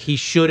you think he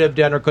should have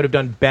done or could have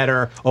done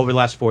better over the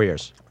last 4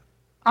 years?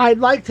 I'd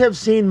like to have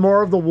seen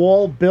more of the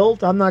wall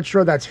built. I'm not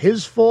sure that's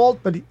his fault,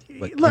 but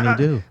What can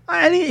he do?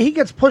 And he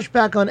gets pushed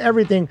back on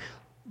everything.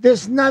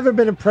 There's never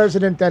been a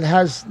president that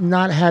has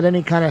not had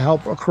any kind of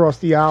help across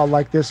the aisle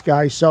like this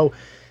guy. So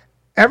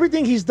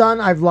everything he's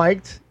done, I've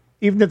liked,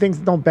 even the things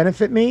that don't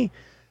benefit me.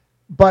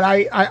 But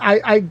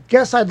I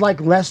guess I'd like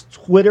less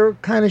Twitter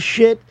kind of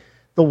shit.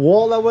 The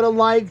wall I would have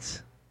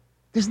liked.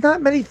 There's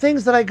not many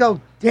things that I go,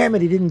 damn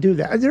it, he didn't do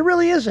that. There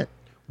really isn't.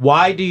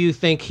 Why do you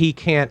think he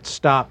can't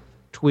stop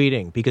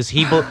tweeting? Because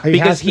he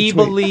has to tweet.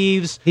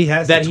 believes He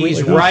has to that tweet.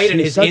 he's right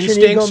and his such an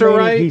instincts are egomaniac.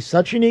 right. He's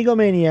such an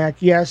egomaniac.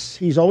 Yes,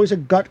 he's always a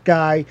gut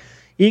guy.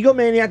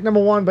 Egomaniac, number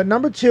one. But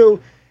number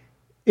two,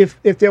 if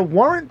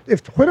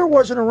Twitter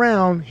wasn't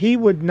around, he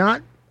would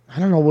not. I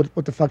don't know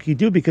what the fuck he'd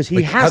do because he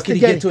Like, how has could to he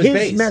get get to his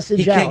base?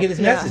 message He out. can't get his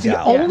message the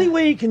out. only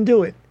way he can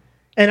do it,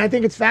 and I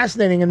think it's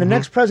fascinating. And the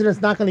next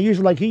president's not going to use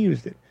it like he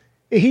used it.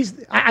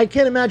 I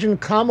can't imagine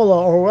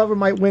Kamala or whoever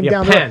might win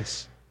down there.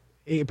 Pence.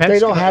 They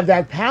don't have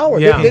that power.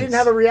 Yeah. They didn't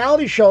have a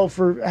reality show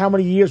for how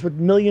many years with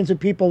millions of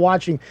people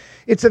watching.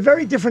 It's a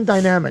very different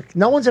dynamic.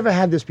 No one's ever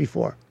had this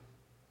before.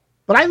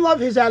 But I love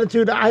his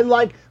attitude.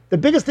 The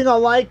biggest thing I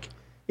like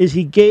is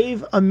he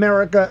gave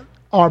America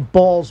our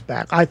balls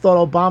back. I thought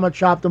Obama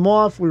chopped them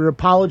off. We were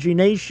apology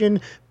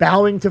nation,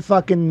 bowing to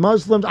fucking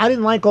Muslims. I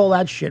didn't like all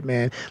that shit,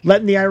 man.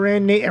 Letting the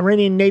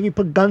Iranian Navy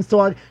put guns to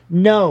our...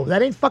 No,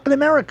 that ain't fucking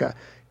America.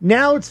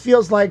 Now it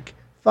feels like,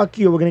 fuck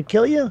you, we're going to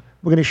kill you.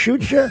 We're going to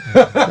shoot you.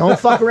 Don't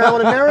fuck around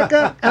with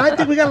America. And I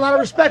think we got a lot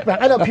of respect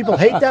back. I know people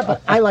hate that,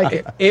 but I like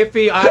it.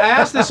 I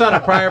asked this on a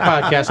prior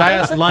podcast. I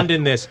asked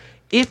London this.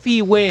 If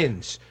he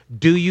wins,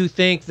 do you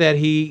think that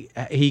he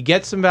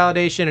gets some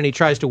validation and he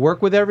tries to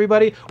work with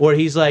everybody, or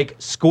he's like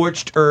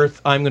scorched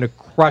earth? I'm going to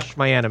crush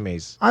my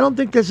enemies. I don't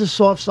think there's a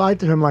soft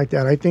side to him like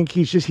that. I think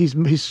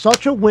he's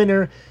such a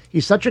winner.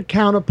 He's such a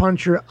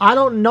counterpuncher. I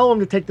don't know him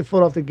to take the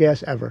foot off the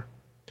gas ever.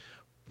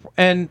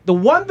 And the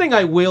one thing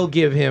I will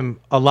give him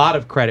a lot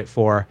of credit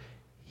for,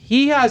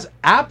 he has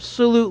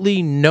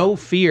absolutely no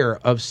fear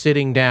of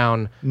sitting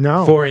down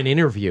for an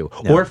interview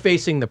or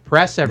facing the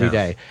press every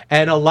day.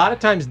 And a lot of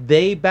times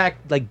they back,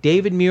 like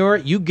David Muir,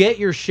 you get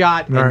your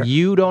shot and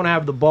you don't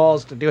have the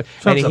balls to do it.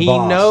 Trump's and a he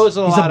boss. knows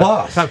a He's lot a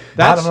boss. of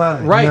that's Bottom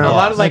line. right. No, a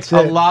lot of that's it.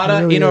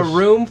 Really in a is.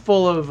 room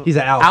full of He's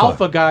an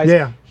alpha. guys.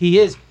 Yeah. He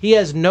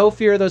has no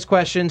fear of those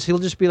questions. He'll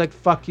just be like,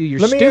 fuck you, you're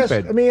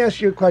stupid. Let me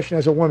ask you a question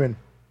as a woman,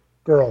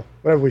 girl,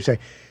 whatever we say.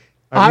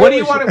 What do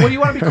you want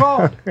to be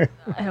called?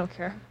 I don't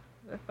care.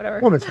 Whatever.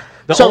 Woman.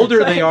 The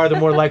older they are, the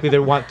more likely they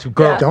want to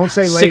girl. Don't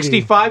say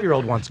lady.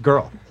 65-year-old wants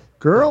girl.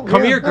 Girl?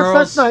 Come here,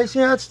 That's girls. nice.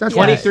 Yeah, that's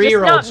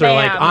 23-year-olds Just not are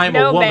like, ma'am. I'm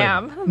no, a woman.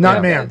 Ma'am. Not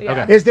No, ma'am.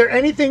 yeah. Okay. Is there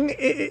anything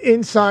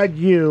inside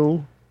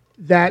you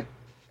that,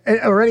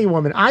 or any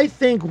woman, I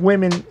think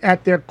women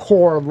at their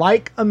core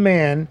like a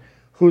man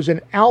who's an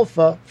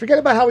alpha. Forget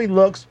about how he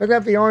looks. Forget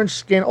about the orange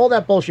skin, all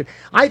that bullshit.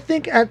 I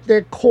think at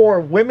their core,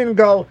 women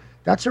go,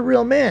 that's a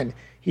real man.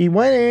 He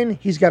went in,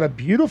 he's got a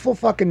beautiful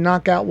fucking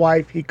knockout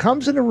wife. He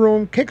comes in the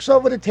room, kicks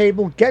over the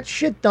table, gets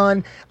shit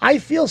done. I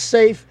feel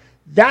safe.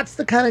 That's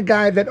the kind of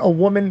guy that a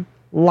woman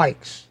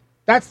likes.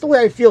 That's the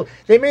way I feel.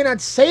 They may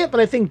not say it,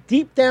 but I think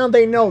deep down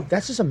they know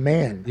this is a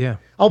man. Yeah.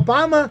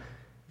 Obama,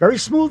 very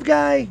smooth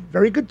guy,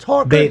 very good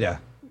talker. Beta.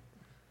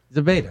 He's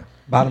a beta.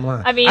 Bottom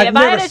line. I mean, I've if I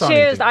never had to saw choose,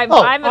 anything. I'm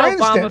I an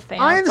understand. Obama fan.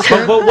 I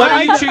understand. But what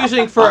are you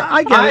choosing for?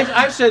 I get it.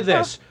 I've said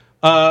this.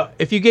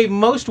 If you gave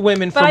most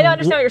women But from I don't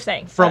understand what you're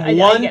saying. from I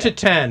 1 get to it.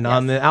 10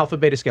 on the alpha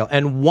beta scale,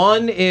 and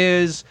 1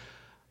 is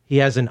he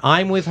has an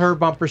 "I'm with her"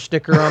 bumper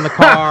sticker on the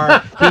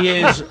car. He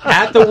is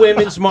at the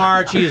Women's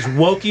March. He is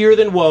wokier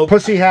than woke.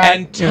 Pussy hat.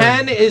 And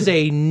 10 is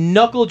a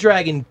knuckle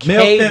dragging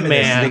Male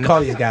feminists, caveman. they call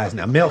these guys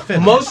now. Male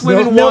feminists. Most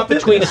women Male want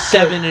between a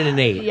 7 and an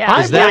 8. Yeah,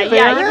 Is that fair?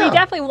 yeah. We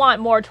definitely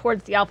want more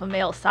towards the alpha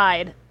male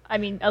side. I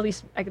mean, at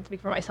least I can speak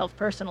for myself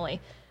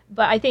personally.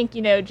 But I think,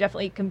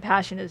 definitely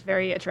compassion is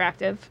very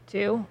attractive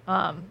too.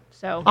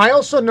 So I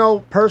also know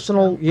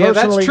personally.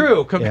 That's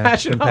true.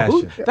 Compassion. Yeah, Oh,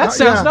 compassion. that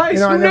sounds Yeah, nice.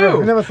 Who I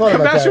knew? never thought about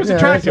that. Compassion was Yeah,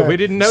 attractive. that's We right.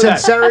 didn't know that.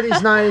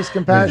 Sincerity's nice,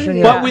 compassion.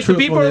 Yeah. But with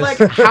people are like,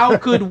 how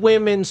could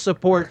women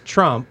support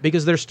Trump?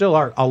 Because there still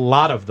are a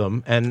lot of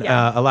them, and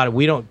Yeah. a lot of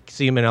we don't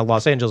see them in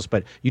Los Angeles,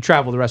 but you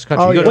travel the rest of the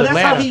country. Oh, you go yeah. to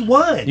Well, that's how Atlanta.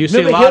 he won. You see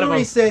Remember, a lot Hillary of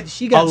them. said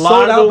she got a sold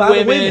lot out of by the the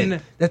women.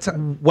 women. That's how,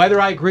 Whether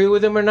I agree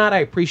with them or not, I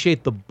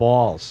appreciate the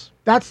balls.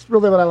 That's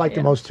really what I like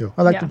the most too.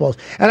 I like Yeah. the balls,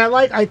 and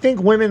I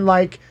think women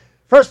like.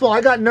 First of all,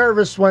 I got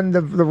nervous when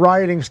the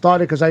rioting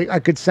started because I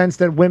could sense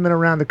that women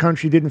around the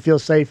country didn't feel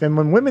safe, and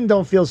when women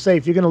don't feel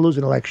safe, you're going to lose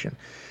an election.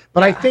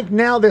 But I think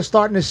now they're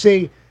starting to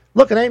see,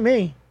 look, it ain't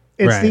me.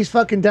 It's Right. these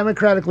fucking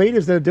Democratic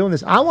leaders that are doing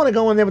this. I want to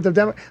go in there with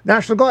the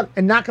National Guard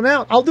and knock them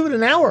out. I'll do it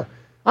in an hour.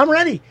 I'm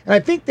ready, and I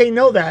think they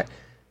know that.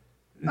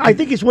 I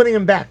think he's winning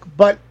them back,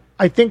 but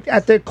I think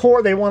at their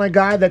core they want a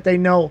guy that they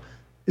know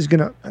is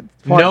gonna.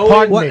 No,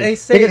 pardon What me. they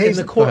say in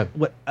the Go core,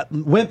 ahead.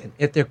 women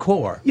at their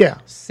core, Yeah.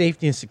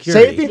 safety and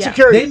security. Safety and Yeah.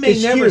 security. They may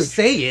is never huge.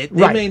 say it.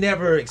 They Right. may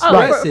never Oh,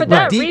 express for it. But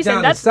that deep reason,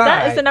 down that is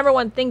inside, the number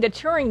one thing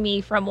deterring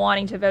me from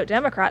wanting to vote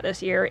Democrat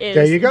this year is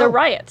There you go. the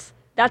riots.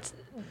 That's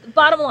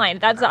bottom line.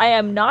 I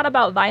am not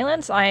about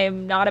violence. I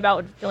am not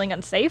about feeling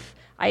unsafe.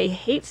 I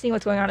hate seeing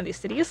what's going on in these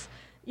cities.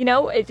 You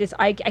know, it just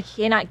I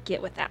cannot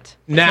get with that.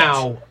 I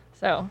Now, can't.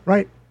 So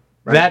Right.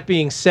 that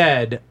being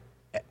said,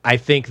 I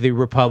think the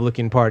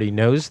Republican Party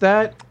knows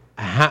that.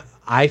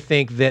 I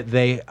think that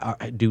they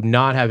do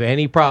not have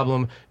any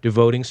problem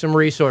devoting some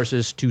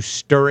resources to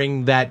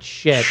stirring that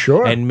shit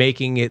Sure. and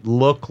making it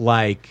look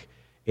like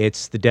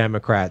it's the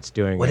Democrats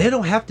doing well, it. they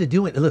don't have to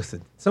do it.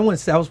 Listen, someone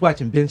said I was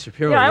watching Ben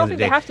Shapiro. Yeah, I the don't other think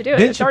they day. have to do it.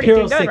 Ben It's already Shapiro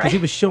being done, said because he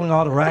right? was showing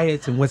all the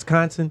riots in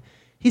Wisconsin.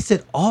 He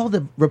said all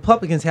the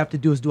Republicans have to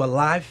do is do a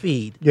live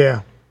feed.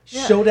 Yeah.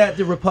 Show that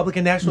the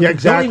Republican National. Yeah, Don't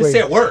exactly. even say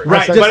a word.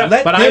 Right, Just let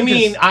but them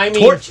just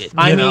torch it,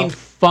 I you mean, know?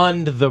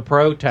 fund the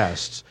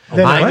protests.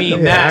 Then I what? mean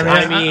Yeah, that.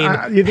 I I mean,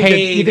 mean, you think that-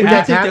 you think I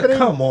that's think that- happening?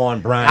 come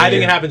on, Brian. I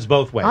think it happens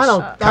both ways. I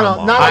don't.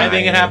 on. Not I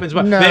think it happens.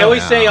 But No. they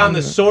always say on the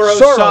Soros,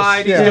 Soros,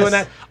 side he's yes. doing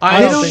that. They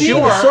I'm don't need it.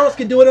 sure. Soros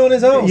can do it on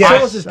his own. Yes.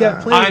 Soros has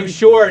got plenty. I'm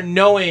sure,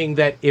 knowing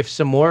that if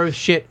some more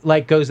shit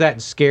like goes that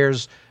and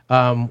scares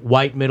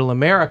white middle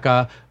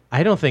America,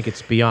 I don't think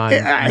it's beyond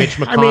Mitch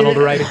McConnell to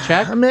write a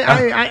check. I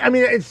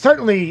mean, it's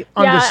certainly yeah,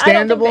 I don't think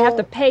understandable. they have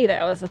to pay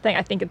though. That's the thing.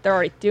 I think they're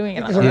already doing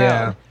it on their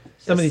Yeah. own.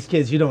 Some of these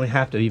kids, you don't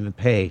have to even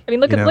pay. I mean,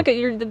 look you at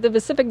know? the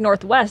Pacific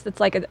Northwest. It's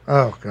like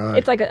Oh God.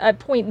 it's like a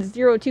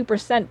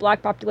 0.02%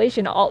 black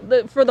population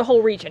for the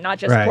whole region, not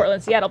just Right.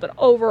 Portland, Seattle, but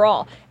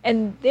overall.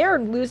 And they're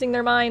losing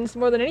their minds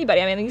more than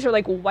anybody. I mean, these are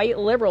like white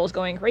liberals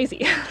going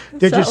crazy.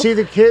 Did you So- see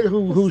the kid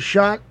who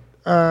shot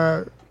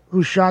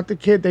the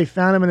kid? They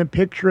found him in a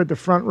picture at the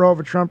front row of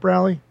a Trump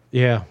rally.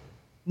 Yeah.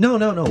 No.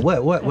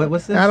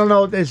 What's this? I don't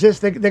know. Is this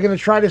they're going to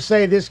try to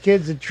say this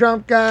kid's a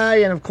Trump guy,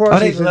 and of course Oh,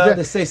 they he's a love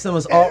to say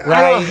someone's alt I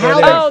right. don't know how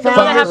they Oh, the one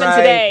that happened right.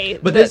 today.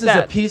 But this is a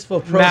That- peaceful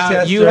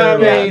protest. you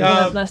have Yeah, a,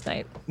 that was last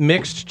night.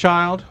 Mixed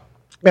child.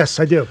 Yes,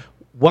 I do.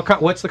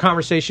 What's the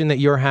conversation that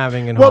you're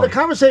having in Well, home? the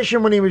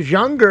conversation when he was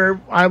younger,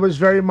 I was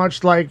very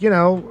much like,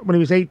 when he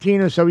was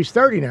 18 or so, he's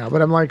 30 now.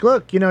 But I'm like,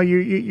 look,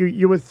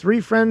 you're with three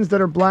friends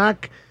that are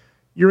black.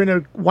 You're in a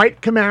white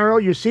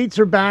Camaro. Your seats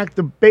are back.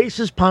 The bass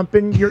is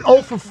pumping. You're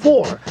 0 for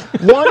 4.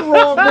 One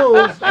wrong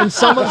move, and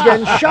someone's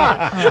getting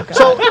shot.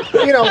 So,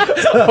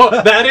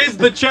 Oh, that is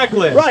the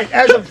checklist. right,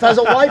 as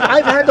a wife,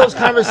 I've had those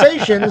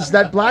conversations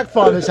that black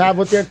fathers have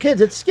with their kids.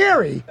 It's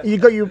scary. You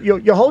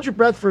hold your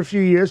breath for a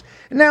few years,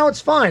 and now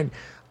it's fine.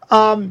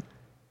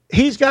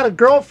 He's got a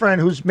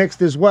girlfriend who's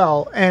mixed as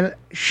well, and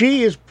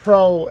she is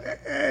pro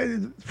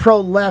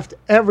left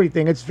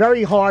everything. It's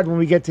very hard when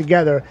we get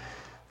together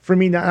for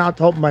me not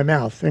to open my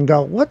mouth and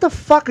go, "What the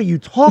fuck are you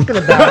talking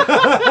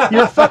about?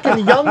 You're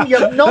fucking young. You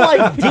have no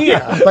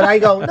idea." But I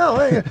go,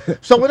 "No."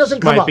 So it doesn't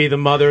come Might up. be the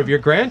mother of your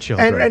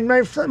grandchildren. And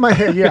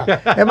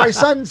my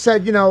son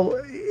said,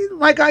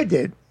 like I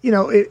did,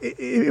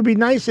 it'd be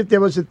nice if there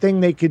was a thing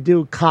they could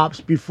do,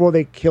 cops, before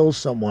they kill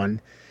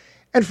someone.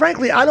 And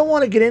frankly, I don't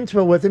want to get into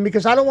it with him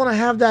because I don't want to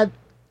have that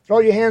throw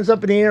your hands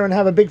up in the air and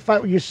have a big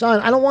fight with your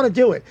son. I don't want to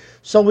do it.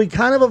 So we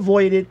kind of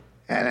avoid it,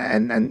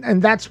 and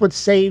that's what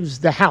saves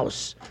the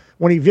house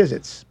when he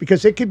visits,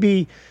 because it could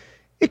be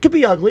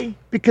ugly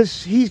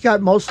because he's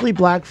got mostly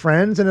black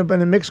friends and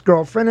a mixed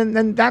girlfriend,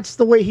 and that's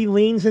the way he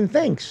leans and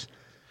thinks.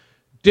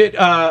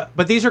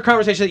 But these are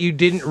conversations that you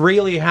didn't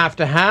really have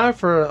to have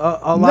for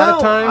a lot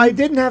of time? I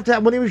didn't have to.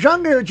 When he was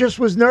younger, it just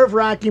was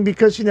nerve-wracking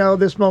because,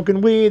 they're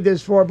smoking weed,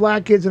 there's 4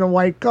 black kids in a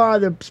white car,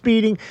 they're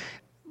speeding,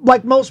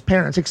 like most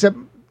parents, except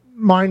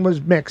mine was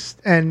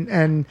mixed,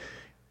 and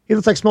he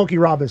looks like Smokey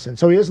Robinson,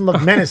 so he doesn't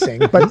look menacing.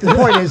 But the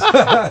point is,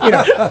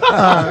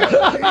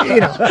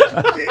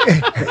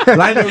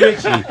 Lionel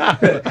Richie.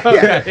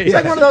 yeah, he's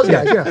like one of those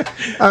guys.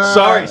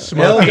 Sorry,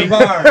 Smokey.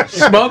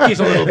 Smokey's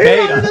a little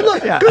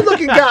beta.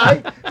 Good-looking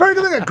guy, very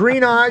good-looking,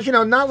 green eyes.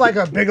 Not like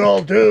a big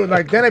old dude.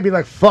 Like then I'd be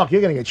like, "Fuck,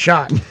 you're gonna get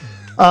shot."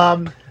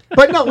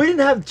 But no, we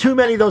didn't have too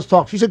many of those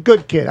talks. He's a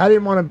good kid. I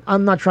didn't want to.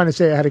 I'm not trying to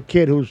say I had a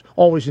kid who's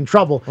always in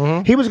trouble.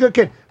 Mm-hmm. He was a good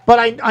kid. But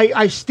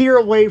I steer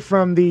away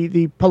from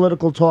the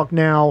political talk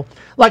now.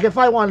 Like if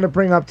I wanted to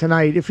bring up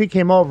tonight, if he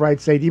came over, I'd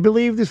say, "Do you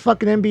believe these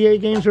fucking NBA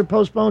games are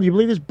postponed? Do you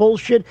believe this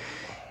bullshit?"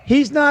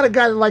 He's not a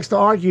guy that likes to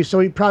argue, so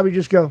he'd probably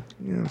just go,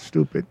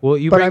 stupid. Well,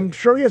 but I'm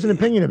sure he has an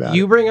opinion about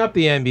You it. bring up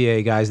the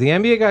NBA guys. The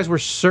NBA guys were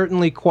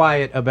certainly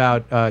quiet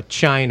about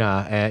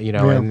China,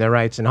 and their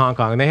rights in Hong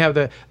Kong.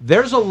 And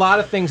there's a lot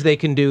of things they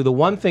can do. The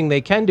one thing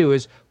they can do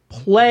is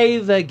play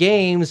the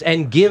games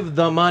and give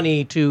the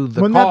money to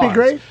the Wouldn't that be cause.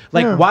 great?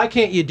 Like, Yeah. why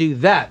can't you do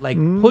that? Like,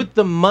 put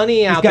the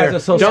money out guys there. are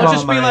so Don't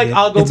just be like, strong-minded.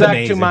 I'll go It's back to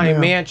amazing. my Yeah.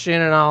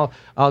 mansion and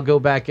I'll go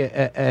back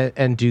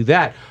and do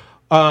that.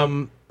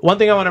 One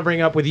thing I want to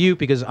bring up with you,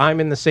 because I'm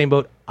in the same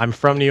boat. I'm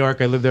from New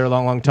York. I lived there a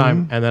long, long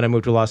time, and then I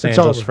moved to Los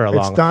Angeles over. for a It's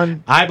long.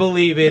 done. I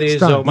believe it It's is.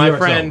 done. My New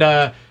York's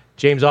friend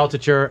James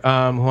Altucher,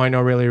 who I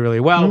know really,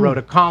 really well, wrote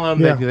a column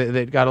Yeah.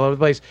 that got all over the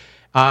place.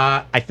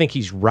 I think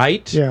he's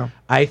right. Yeah.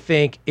 I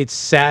think it's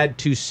sad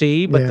to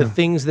see, but the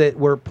things that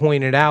were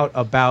pointed out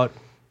about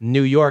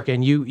New York,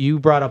 and you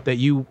brought up that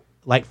you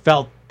like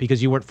felt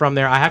because you weren't from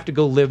there. I have to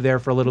go live there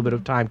for a little bit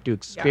of time to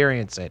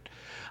experience it.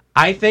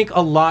 I think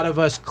a lot of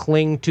us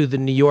cling to the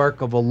New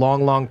York of a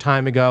long, long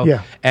time ago.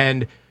 Yeah.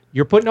 And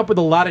you're putting up with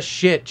a lot of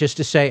shit just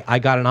to say, I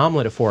got an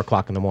omelet at 4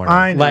 o'clock in the morning.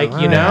 I know. Like,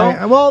 you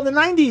know? Well, the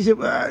 90s, The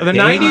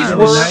 90s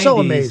were were so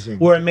amazing.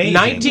 Were amazing.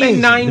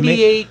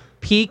 1998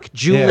 peak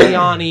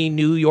Giuliani,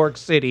 New York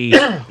City.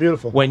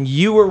 Beautiful. When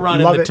you were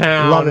running Love the it,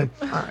 town. love it.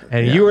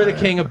 And you were the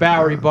king of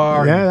Bowery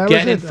Bar. Yeah, that was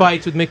getting in it.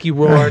 fights with Mickey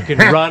Rourke and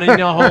running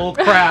the whole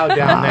crowd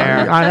down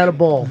there. I had a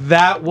ball.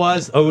 That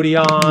was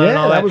Odeon. and Yeah,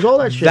 all that was all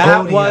that shit. That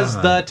Odeon. was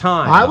the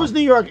time. I was New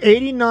York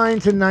 89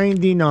 to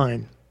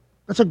 99.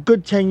 That's a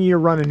good 10-year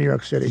run in New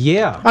York City.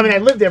 Yeah. I mean, I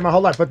lived there my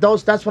whole life, but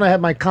that's when I had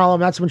my column.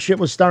 That's when shit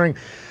was stirring.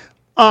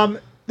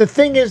 The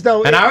thing is,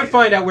 though... And I would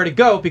find out where to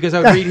go because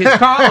I would read his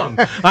column.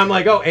 I'm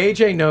like, oh,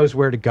 AJ knows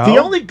where to go. The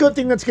only good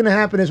thing that's going to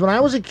happen is when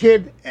I was a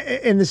kid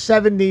in the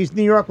 70s,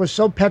 New York was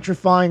so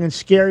petrifying and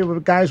scary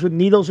with guys with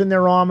needles in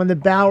their arm and the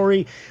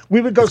Bowery.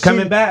 We would go see...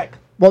 Coming back.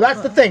 Well,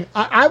 that's the thing.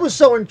 I was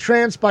so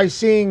entranced by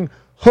seeing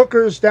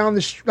hookers down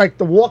the street, like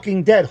The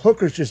Walking Dead,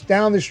 hookers just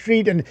down the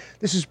street, and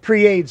this is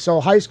pre-AIDS, so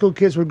high school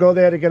kids would go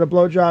there to get a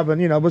blowjob,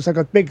 and, it was like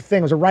a big thing.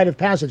 It was a rite of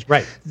passage.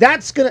 Right.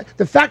 That's going to...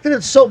 The fact that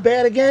it's so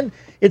bad again,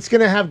 it's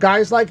going to have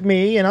guys like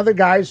me and other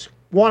guys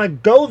want to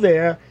go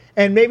there,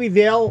 and maybe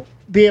they'll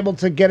be able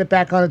to get it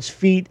back on its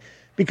feet.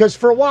 Because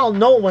for a while,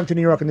 no one went to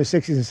New York in the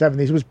 60s and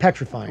 70s. It was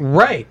petrifying.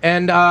 Right.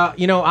 And,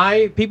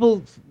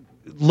 people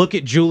look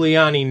at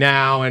Giuliani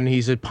now and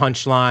he's a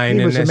punchline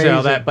He was and all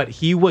amazing. that, but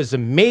he was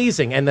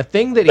amazing. And the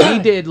thing that he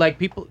did, like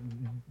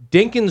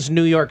Dinkins,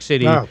 New York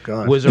City Oh,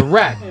 God. was a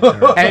wreck.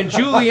 And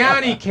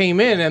Giuliani came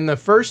in, and the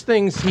first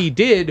things he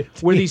did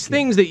were these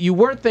things that you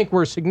weren't think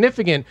were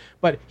significant,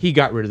 but he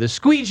got rid of the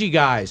squeegee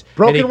guys.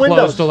 Broken and he windows.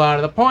 closed a lot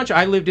of the pawn shops.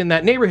 I lived in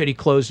that neighborhood. He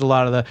closed a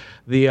lot of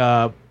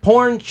the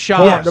porn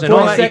shops the and all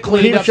porn that. He sec-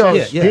 cleaned peep up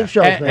shows, Yeah. peep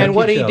shows, and, man. and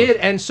what he shows. did,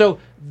 and so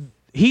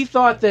he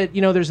thought that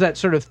there's that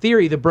sort of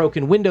theory, the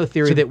broken window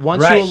theory, that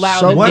once Right. you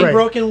allow So the great. One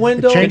broken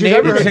window, It the changes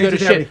neighborhood everything. to go to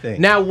Changes shit.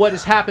 everything. Now, what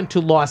has happened to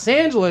Los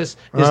Angeles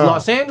is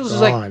Los Angeles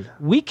is like, God.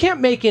 we can't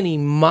make any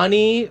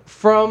money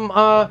from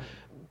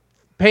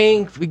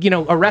paying,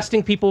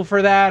 arresting people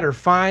for that or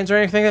fines or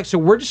anything like that. So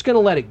we're just going to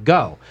let it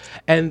go.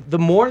 And the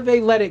more they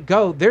let it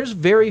go, there's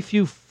very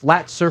few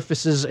flat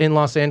surfaces in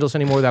Los Angeles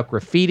anymore without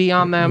graffiti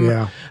on them.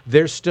 Yeah.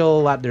 There's still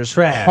a lot. There's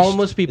Trashed.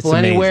 homeless people It's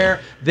amazing. anywhere.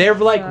 They're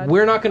like,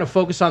 we're not going to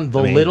focus on the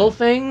amazing. little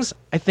things.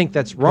 I think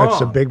that's wrong.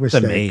 That's a big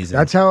mistake. amazing.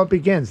 That's how it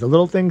begins. The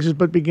little things is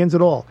what begins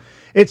it all.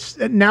 It's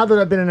now that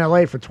I've been in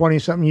LA for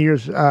 20-something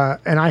years,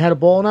 and I had a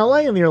ball in LA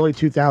in the early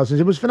 2000s.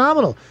 It was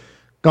phenomenal.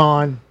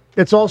 Gone.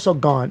 It's also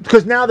gone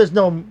because now there's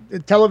no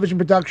television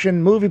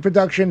production, movie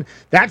production.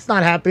 That's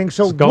not happening.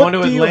 So going what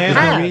to do you Atlanta.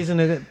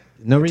 have?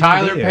 No reason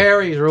Tyler to be here.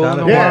 Perry's ruling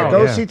the Yeah, world.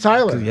 go Yeah. see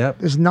Tyler. Yep.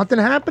 There's nothing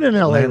happening in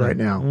LA Atlanta. right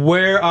now.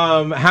 Where,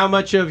 how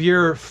much of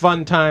your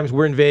fun times,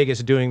 we're in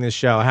Vegas doing this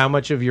show, how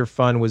much of your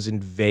fun was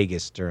in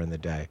Vegas during the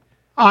day?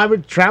 I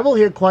would travel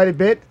here quite a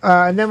bit,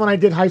 and then when I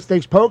did high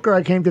stakes poker,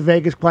 I came to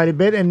Vegas quite a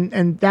bit,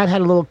 and that had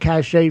a little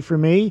cachet for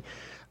me.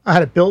 I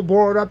had a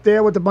billboard up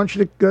there with a bunch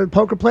of the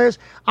poker players.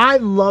 I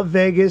love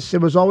Vegas. It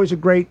was always a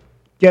great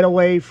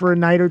getaway for a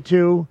night or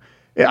two.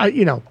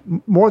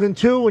 More than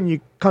two when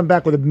you come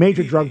back with a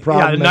major drug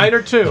problem. Yeah, a night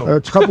or two. A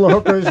couple of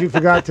hookers you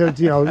forgot to,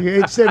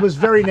 it was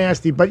very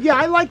nasty. But yeah,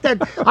 I like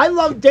that. I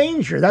love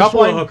danger. That's Couple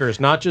why, of hookers,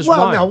 not just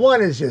well, one. no,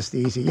 one is just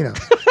easy,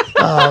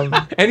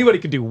 Anybody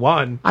could do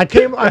one. I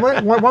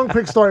went, one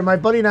quick story. My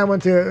buddy and I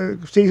went to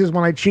Caesar's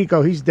one night.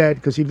 Chico, he's dead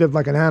because he lived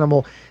like an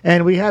animal.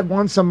 And we had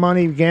won some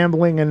money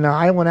gambling, and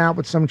I went out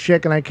with some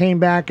chick, and I came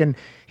back, and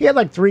he had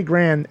like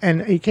 $3,000.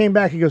 And he came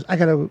back, he goes, I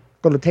got to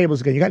go to the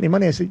tables again. You got any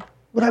money? I said,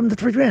 what happened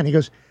to $3,000? He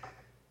goes,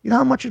 you know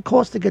how much it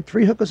costs to get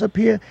 3 hookers up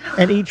here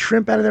and eat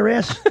shrimp out of their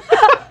ass?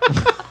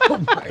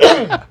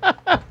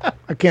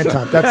 I can't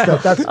top.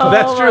 That's That's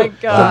Oh true. my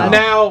God.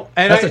 Now,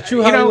 and That's a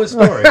true Hollywood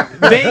story.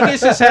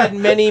 Vegas has had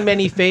many,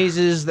 many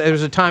phases. There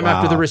was a time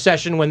after Wow. the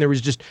recession when there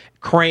was just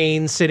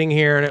cranes sitting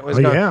here, and it was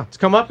it's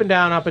come up and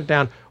down, up and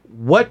down.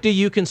 What do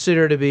you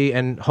consider to be,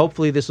 and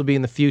hopefully this will be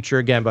in the future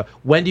again, but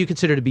when do you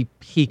consider to be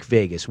peak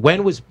Vegas?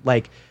 When was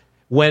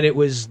when it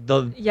was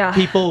the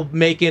people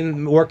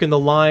working the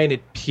line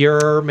at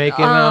Pure,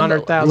 making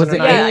 100,000 Was a it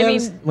night? Yeah, I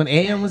AM's? mean- When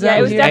AM was Yeah, out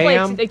it was here? definitely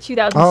AM? like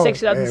 2006,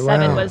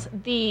 2007 wow. was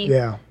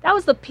Yeah. that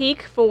was the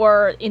peak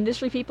for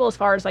industry people as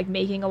far as like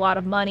making a lot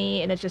of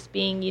money and it just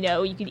being, you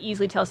could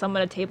easily tell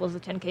someone a table is a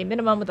 10K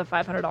minimum with a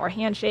 $500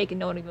 handshake and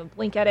no one would even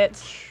blink at it.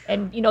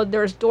 And,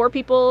 there's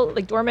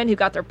doormen who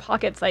got their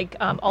pockets like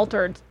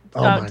altered.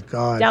 Oh my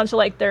God. Down to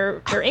like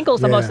their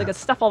ankles almost, Yeah. like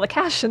stuff all the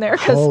cash in there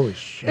Holy because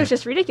shit. it was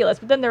just ridiculous.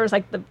 But then there was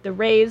like the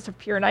Rays of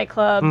Pure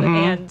nightclub,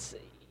 and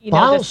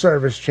Bottle just-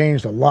 service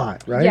changed a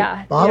lot, right?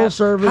 Yeah, Bottle yeah.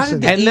 service. How did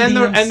And, the And then,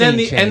 EDM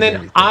scene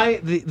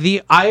change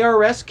the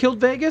IRS killed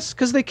Vegas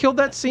because they killed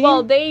that scene.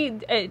 Well, they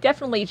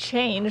definitely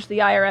changed. The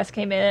IRS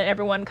came in, and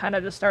everyone kind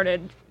of just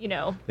started, the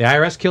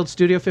IRS killed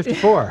Studio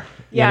 54.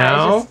 yeah, you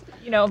know? it's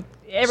just,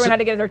 everyone had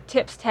to get their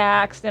tips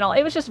taxed and all.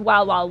 It was just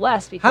wild, wild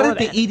west before. How did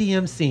then. the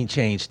EDM scene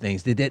change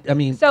things? Did it? I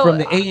mean, So, from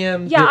the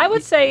AM. Yeah, I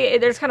would say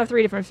there's kind of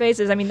three different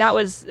phases. I mean, that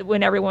was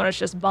when everyone was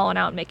just balling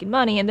out and making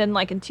money. And then,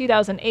 like, in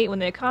 2008, when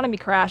the economy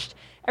crashed,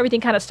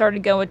 everything kind of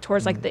started going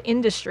towards, like, the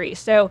industry.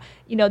 So,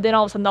 then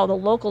all of a sudden, all the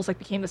locals, like,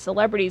 became the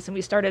celebrities. And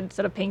we started,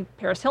 instead of paying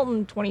Paris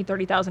Hilton $20,000,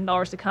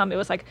 $30,000 to come, it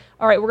was like,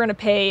 all right, we're going to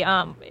pay,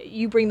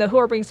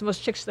 whoever brings the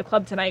most chicks to the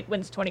club tonight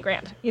wins 20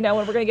 grand. And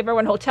we're going to give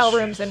everyone hotel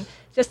rooms and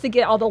just to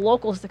get all the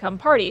locals to come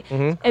party.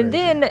 And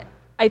then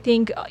I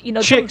think,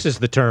 Chicks is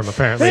the term,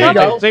 apparently. there you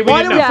go. Say we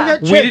Why didn't did we know.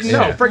 forget We chicks? didn't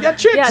know. Yeah. Forget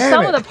chicks. yeah, Damn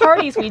some it. of the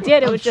parties we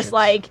did, it was just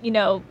like,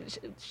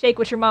 shake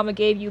what your mama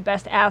gave you,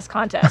 best ass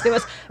contest. It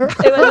was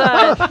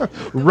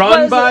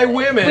Run by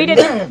women. We did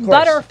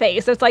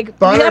Butterface. It's like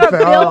we had a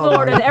Butterface. Oh,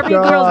 billboard my and every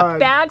God. girl's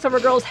bags over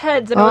girls'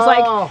 heads, and it was Oh.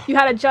 like you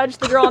had to judge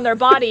the girl on their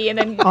body, and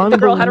then the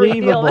girl had to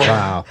reveal. Unbelievable.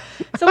 Wow.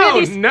 So we had Oh,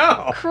 these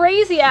no.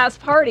 crazy ass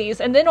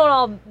parties, and then when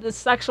all the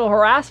sexual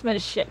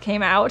harassment shit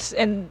came out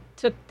and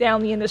took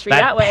down the industry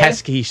that, That way,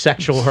 pesky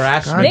sexual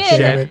harassment God damn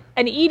then shit. it.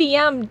 an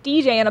EDM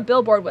DJ on a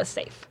billboard was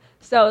safe.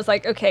 So it's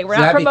like, okay, we're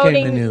So not that became the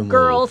new promoting move.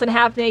 girls and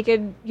half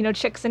naked,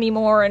 chicks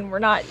anymore, and we're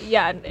not,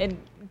 and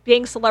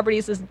being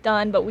celebrities is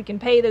done, but we can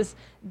pay this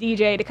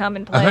DJ to come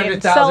and play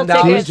and sell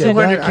 $100,000 tickets. DJ, And,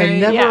 That- I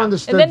never yeah.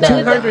 understood And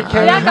then that. 200K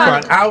that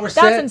got- for an hour That's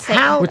set? insane.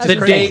 How- That's The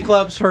crazy. day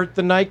clubs hurt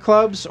the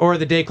nightclubs, or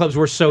the day clubs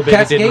were so big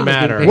Cascade it didn't was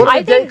getting matter. paid. What are I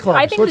the day think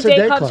clubs? What's the a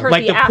day day clubs club? hurt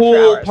Like the the after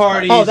pool hours.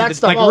 parties. Oh, that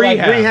stuff. like Oh, rehab.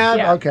 like rehab?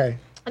 Yeah. Okay.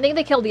 I think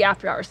they killed the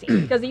after hour scene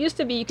because it used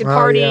to be you could Oh,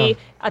 party yeah.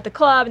 at the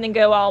club and then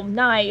go all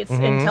nights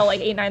Mm-hmm. until like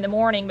 8, 9 in the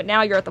morning. But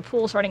now you're at the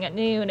pool starting at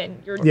noon and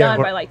you're Yeah.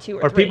 done by like 2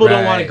 or Or 3. people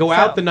don't want to Right. go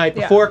out So, the night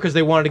yeah. before because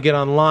they wanted to get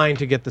online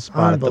to get the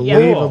spot at the pool.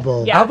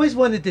 Unbelievable. Yeah. I always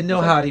wanted to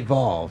know how it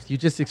evolved. You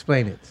just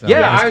explained it. So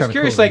Yeah, that's I was kinda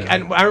curious. cool Like, to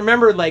know. and I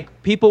remember,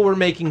 like, people were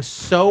making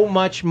so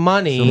much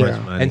money, So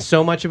much money. and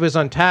so much of it was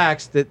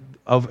untaxed that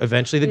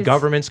eventually the It's-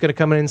 government's going to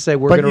come in and say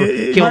we're But going to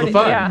you- kill the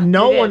fun. Yeah.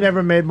 No they one did.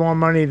 ever made more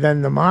money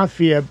than the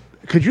mafia.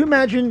 Could you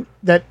imagine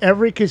that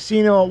every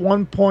casino at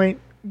one point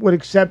would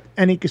accept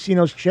any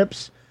casino's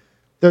chips?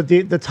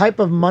 The type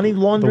of money The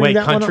laundering way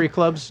that went country on?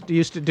 clubs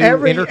used to do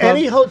Any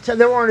interclubs. hotel,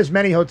 there weren't as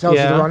many hotels as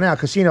Yeah. there are now,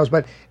 casinos,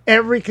 but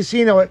every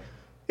casino,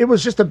 it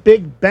was just a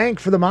big bank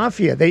for the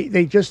mafia.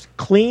 They just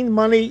cleaned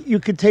money. You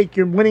could take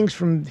your winnings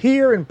from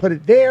here and put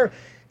it there.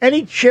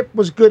 Any chip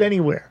was good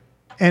anywhere.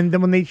 And then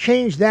when they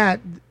changed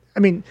that, I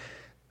mean,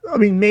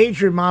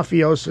 major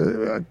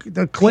mafioso,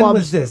 the clubs. When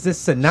was this?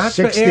 This Sinatra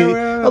 60,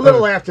 era? a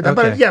little Or- after that,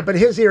 Okay. but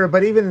his era.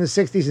 But even in the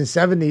 60s and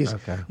 70s,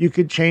 Okay. you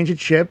could change a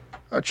chip,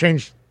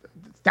 change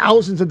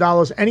thousands of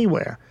dollars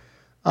anywhere.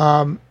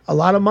 A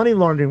lot of money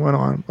laundering went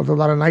on with a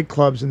lot of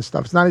nightclubs and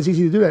stuff. It's not as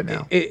easy to do that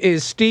now.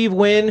 Is Steve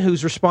Wynn,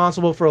 who's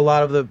responsible for a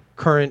lot of the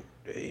current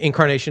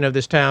incarnation of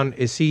this town,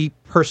 is he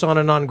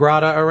persona non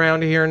grata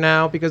around here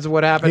now because of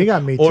what happened? He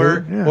got Me Too,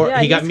 Or, yeah. or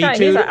Yeah, he got he's Me got-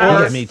 Too, he's a-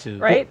 or Yeah, Me Too.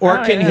 Right? Or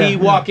I can don't know. he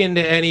walk into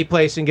any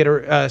place and get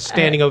a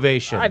standing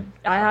ovation?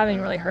 I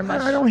haven't really heard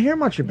much. I don't hear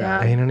much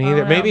about Yeah. it. I don't I either.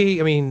 don't know.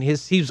 Maybe I mean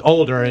he's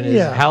older and his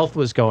Yeah. health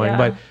was going,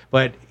 Yeah.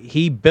 but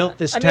he built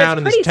this I mean, town it's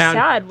and this pretty town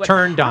sad what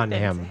turned on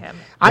happened him. to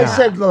I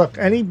said, look,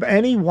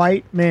 any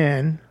white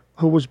man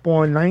who was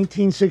born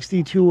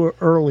 1962 or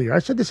earlier, I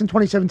said this in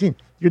 2017,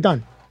 you're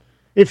done.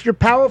 If you're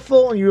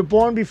powerful and you were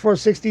born before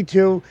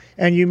 62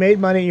 and you made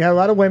money and you had a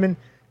lot of women,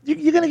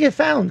 you're going to get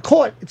found,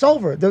 caught. It's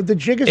over. The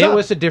jig is It up.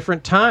 was a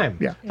different time.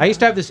 Yeah. I used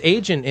to have this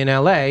agent in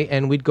LA,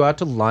 and we'd go out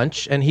to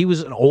lunch, and he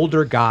was an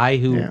older guy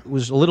who Yeah.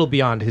 was a little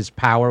beyond his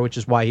power, which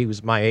is why he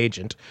was my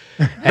agent.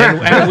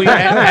 And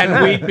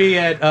we'd be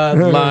at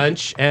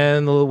lunch,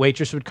 and the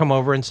waitress would come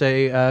over and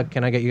say,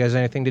 "Can I get you guys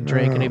anything to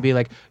drink?" And he'd be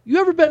like, "You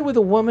ever been with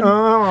a woman?"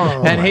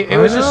 Oh, And it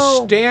was I a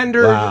know.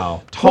 standard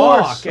Wow.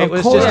 talk. Course, It of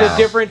was course. just a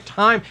different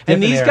time,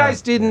 and Different these era.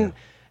 guys didn't.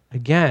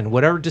 Again,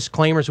 whatever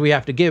disclaimers we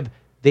have to give,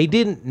 they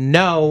didn't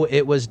know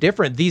it was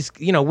different. These,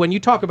 when you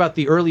talk about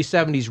the early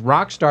 70s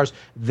rock stars,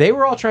 they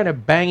were all trying to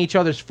bang each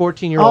other's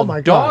 14-year-old Oh, my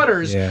God.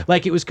 daughters Yeah.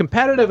 like it was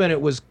competitive and it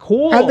was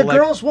cool. And the like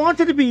girls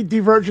wanted to be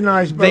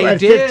de-virginized They at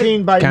did.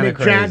 15 by Kinda Mick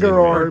crazy, Jagger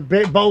or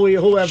Bowie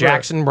or whoever.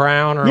 Jackson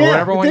Brown or Yeah,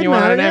 whatever it one you didn't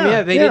wanted. matter,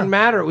 Yeah, they yeah. didn't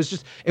matter. It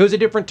was a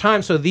different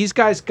time. So these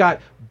guys got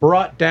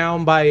brought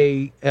down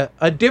by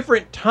a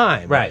different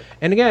time. Right.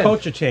 And again,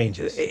 Culture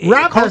changes.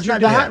 Rap, Culture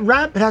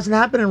rap hasn't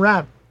happened in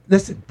rap.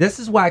 Listen, this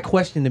is why I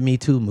question the Me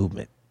Too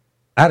movement.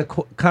 I had a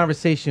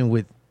conversation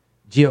with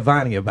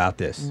Giovanni about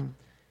this.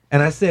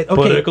 And I said, okay.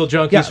 Political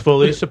Junkies yeah,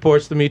 fully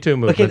supports the Me Too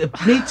movement. Okay,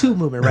 the Me Too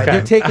movement, right? Okay.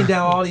 They're taking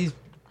down all these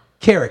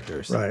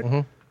characters. Right. Mm-hmm.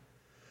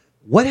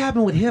 What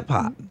happened with hip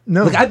hop?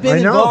 No, Look, I've been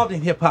I know. involved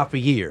in hip hop for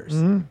years.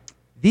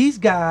 These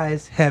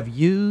guys have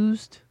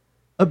used,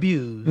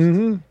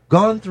 abused,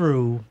 gone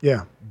through,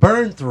 Yeah.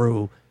 burned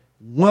through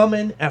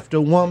woman after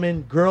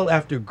woman, girl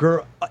after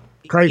girl,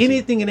 Crazy.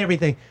 anything and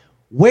everything.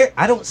 Where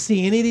I don't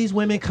see any of these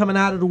women coming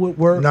out of the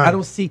woodwork. None. I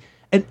don't see.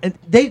 And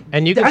they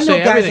And you can I know say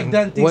guys everything. have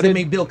done things What that did-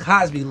 make Bill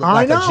Cosby look I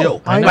like know. a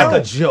joke. I know.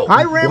 Like a joke.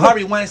 I ran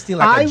Harvey with, Weinstein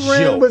like a I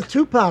ran joke. with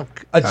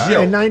Tupac A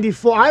joke. in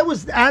 '94. I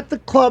was at the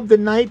club the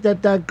night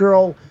that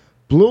girl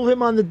blew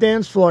him on the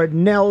dance floor at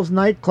Nell's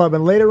nightclub,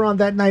 and later on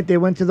that night they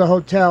went to the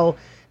hotel,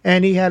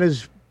 and he had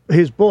his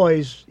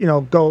boys,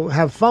 go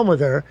have fun with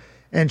her.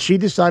 And she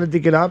decided to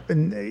get up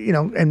and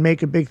and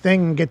make a big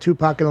thing and get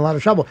Tupac in a lot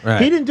of trouble.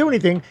 Right. He didn't do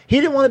anything. He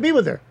didn't want to be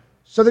with her.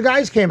 So the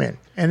guys came in,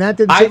 and that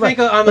didn't. I sit think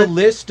right. on the But-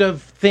 list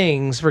of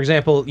things, for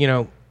example,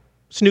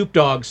 Snoop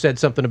Dogg said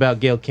something about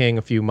Gayle King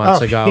a few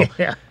months ago.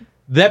 Yeah.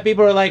 That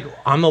people are like,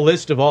 on the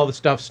list of all the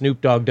stuff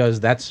Snoop Dogg does,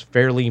 that's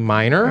fairly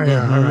minor. He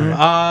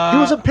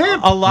was a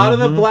pimp. A lot of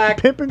the black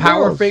Pimping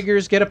power girls.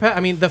 figures get a pass. I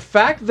mean, the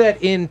fact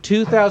that in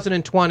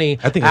 2020,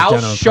 I think it's Al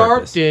done on purpose.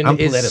 I'm Sharpton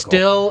is political.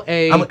 still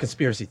I'm a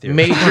conspiracy theorist.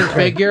 major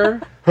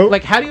figure.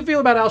 Like, how do you feel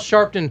about Al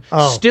Sharpton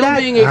still That-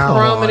 being a Al,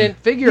 prominent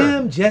figure?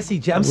 Him,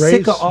 Jesse. I'm Race-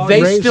 sick of all They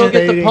this still shit.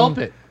 get the baiting.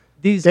 pulpit.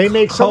 These They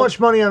make so cult- much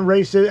money on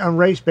race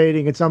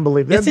baiting. It's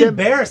unbelievable. It's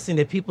embarrassing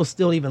that people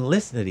still even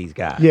listen to these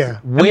guys. Yeah.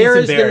 I mean, Where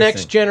it's is the next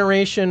embarrassing.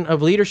 generation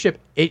of leadership?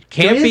 It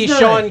can't There be is none.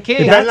 Sean King. It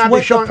better That's not be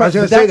what Sean- I was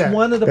gonna say that's that.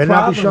 one of the Better not be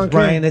problems, Sean King.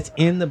 Brian. That's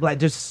in the black.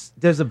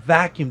 There's a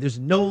vacuum. There's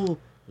no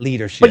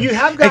leadership. But you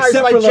have guys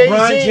except like for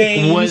LeBron Jay-Z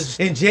James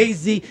and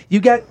Jay-Z.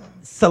 You got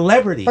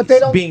celebrities But they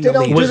don't- being they the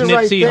don't leaders. Was do the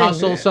right Nipsey thing.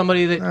 Hussle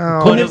somebody that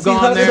Oh. could have Nipsey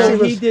gone there?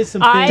 Hussle, he did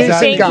some I things.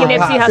 think guy. Nipsey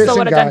Hussle Decent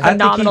would have guy. done I think he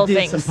phenomenal did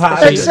things. some especially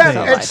positive with Except, things.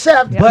 his life.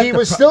 except But he the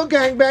was pro- still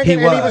gangbanging, He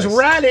and he was was.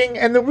 ratting.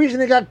 And the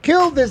reason he got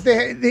killed is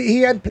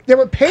there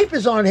were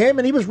papers on him,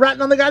 and he was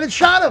ratting on the guy that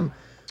shot him.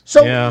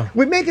 So Yeah.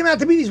 we make him out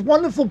to be these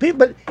wonderful people,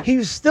 but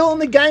he's still in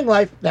the gang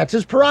life. That's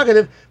his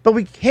prerogative. But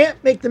we can't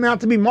make them out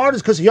to be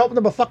martyrs because he opened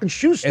up a fucking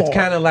shoe store. It's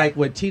kind of like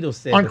what Tito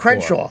said On before.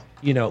 Crenshaw.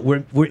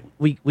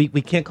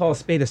 We can't call a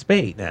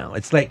spade now.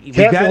 It's like we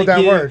Careful gotta with that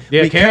give, word.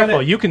 Yeah, we careful.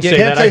 kinda- You can yeah, say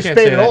can't that. say I can't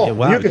spade say at that. all.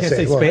 Wow, you you can can't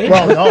say say well, spade?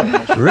 Well,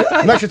 no,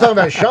 unless you're talking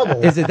about a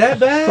shovel. Is it that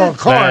bad? Oh,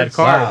 cards.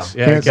 Cards.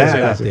 Yeah, Can't you say can't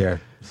say that. that.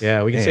 there.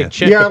 Yeah, we can say Yeah.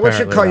 chip. Yeah, what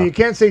should apparently, call though. you? You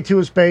can't say two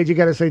a spade. You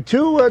got to say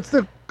two. It's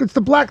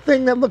the black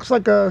thing that looks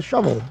like a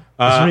shovel.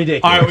 It's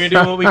ridiculous. All right, we're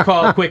gonna do what we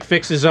call quick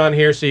fixes on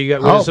here. So you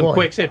got Oh, some boy.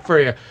 quick hit for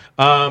you.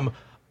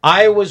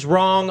 I was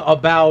wrong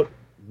about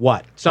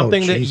what?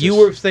 Something that you Jesus.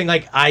 were saying,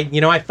 like I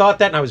thought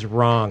that and I was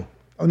wrong.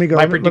 Let me go.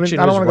 My let me- prediction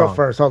I don't was want to go wrong.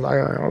 first. Hold on.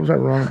 I was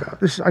wrong about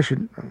this. I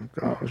should.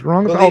 I was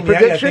wrong about Believe me, I gotta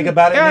prediction. think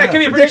about it Yeah, now. it could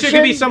be a prediction. It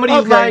could be somebody you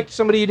Okay. liked,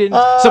 somebody you didn't,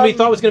 somebody you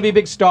thought was going to be a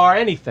big star.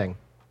 Anything.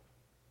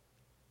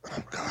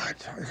 God,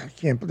 I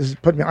can't. This is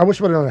putting me. I wish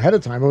I would have done it ahead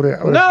of time.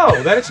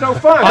 No, that it's no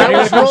fun. I You're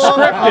was gonna come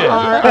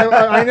wrong.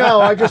 scripted. I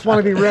know. I just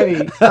want to be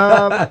ready.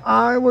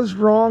 I was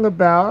wrong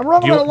about. I'm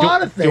wrong about a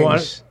lot of do you want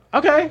things. it?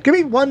 Okay. Give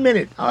me 1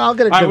 minute. I'll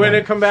get it. All right, we're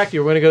going to come back to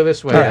you. We're going to go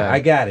this way. Yeah, I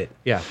got it.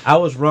 Yeah. I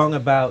was wrong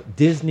about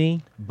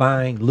Disney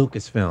buying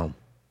Lucasfilm.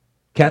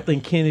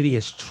 Kathleen Kennedy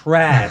has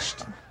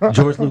trashed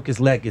George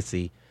Lucas'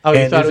 legacy. Oh, you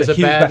And thought it there's was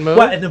a huge bad move?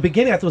 Well, in the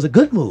beginning, I thought it was a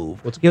good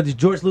move.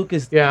 George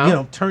Lucas,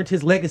 Yeah. turned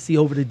his legacy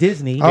over to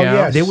Disney. Oh, Yeah.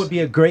 yes. They would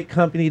be a great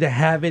company to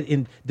have it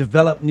and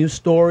develop new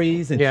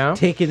stories and Yeah.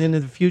 take it into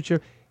the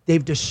future.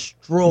 They've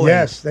destroyed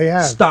Yes, they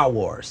have. Star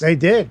Wars. They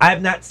did. I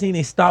have not seen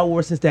a Star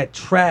Wars since that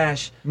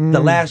trash, The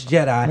Last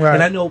Jedi. Right.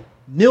 And I know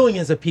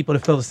millions of people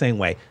that feel the same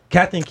way.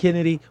 Kathleen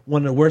Kennedy,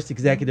 one of the worst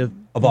executives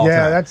of all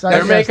Yeah, time. that's. They're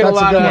yes, making that's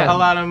a good one.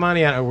 lot of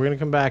money on it. We're going to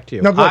come back to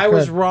you. No, go I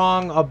was ahead.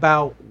 wrong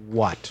about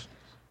what?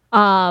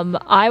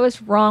 I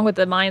was wrong with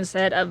the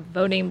mindset of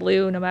voting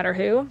blue no matter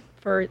who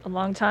for a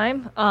long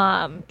time.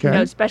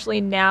 Okay. Especially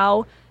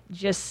now,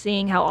 just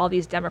seeing how all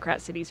these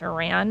Democrat cities are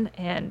ran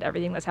and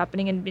everything that's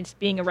happening, and just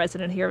being a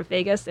resident here of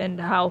Vegas,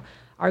 and how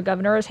our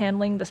governor is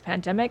handling this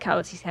pandemic, how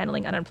he's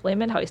handling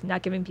unemployment, how he's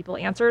not giving people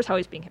answers, how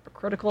he's being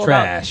hypocritical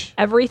Trash.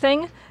 about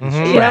everything. Mm-hmm.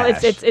 You know,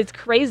 Trash. it's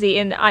crazy,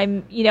 and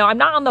I'm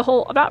not on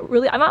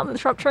the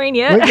Trump train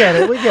yet. We get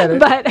it. We get it.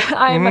 But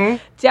I'm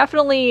Mm-hmm.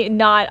 definitely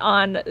not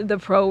on the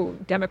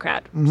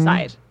pro-Democrat Mm-hmm.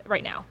 side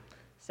right now.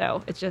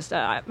 So it's just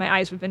my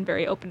eyes have been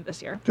very open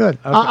this year. Good.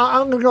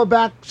 I'm going to go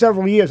back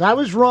several years. I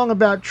was wrong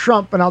about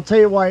Trump, and I'll tell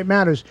you why it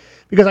matters.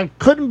 Because I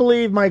couldn't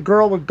believe my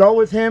girl would go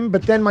with him,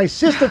 but then my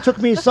sister took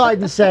me aside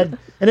and said,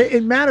 and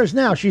it matters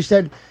now. She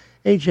said,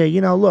 AJ,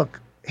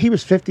 look, he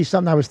was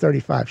 50-something, I was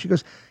 35. She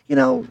goes,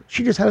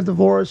 she just had a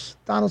divorce.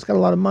 Donald's got a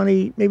lot of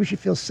money. Maybe she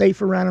feels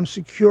safe around him,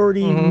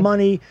 security,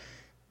 money.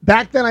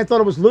 Back then, I thought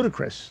it was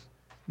ludicrous.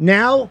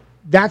 Now,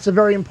 that's a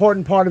very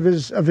important part of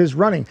his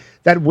running,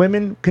 that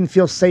women can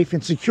feel safe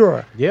and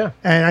secure. Yeah.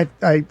 And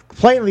I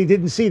plainly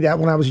didn't see that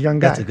when I was a young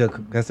guy.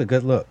 That's a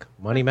good look.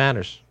 Money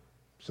matters.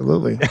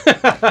 Absolutely.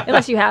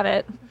 Unless you have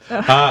it.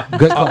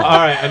 Good All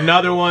right,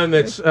 another one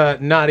that's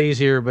not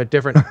easier but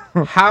different.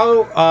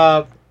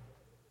 How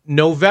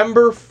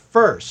November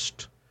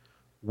 1st,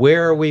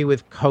 where are we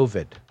with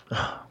COVID?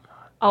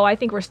 Oh, I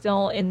think we're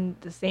still in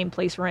the same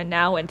place we're in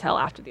now until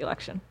after the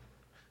election.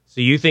 So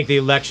you think the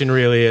election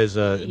really is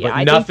Yeah, but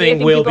I nothing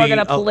think will people be are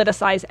going to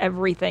politicize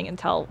everything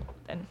until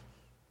then.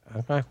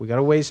 Okay, we got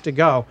a ways to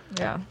go.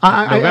 Yeah.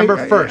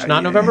 November 1st,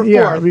 not November 4th.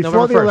 Yeah, before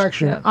November the 1st.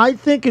 election. Yeah.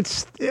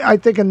 I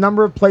think a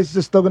number of places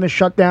are still going to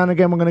shut down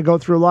again. We're going to go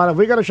through a lot of.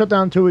 We got to shut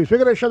down 2 weeks. We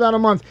got to shut down a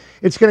month.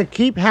 It's going to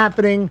keep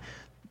happening.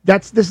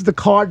 This is the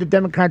card the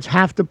Democrats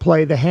have to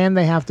play, the hand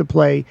they have to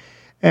play,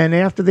 and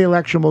after the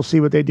election, we'll see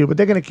what they do. But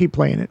they're going to keep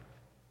playing it.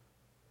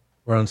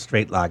 We're on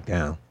straight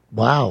lockdown.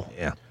 Wow.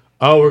 Yeah.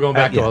 Oh, we're going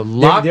back to a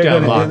lockdown.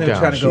 They're lockdown. going to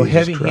try to go Jesus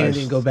heavy-handed Christ.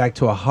 and go back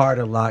to a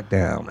harder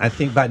lockdown. I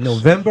think by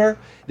November,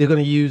 they're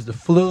going to use the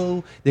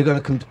flu. They're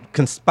going to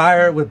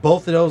conspire with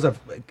both of those of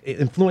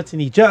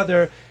influencing each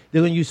other.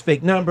 They're going to use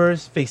fake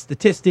numbers, fake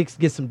statistics,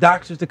 get some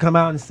doctors to come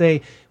out and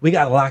say, we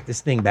got to lock this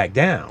thing back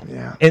down.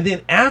 Yeah. And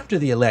then after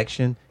the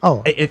election,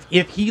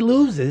 if he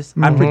loses,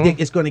 I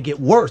predict it's going to get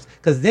worse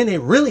because then they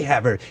really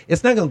have her.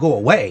 It's not going to go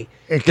away.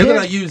 They're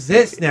going to use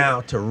this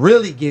now to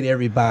really get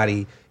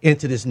everybody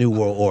into this new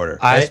world order.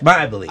 That's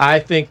my belief. I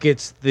think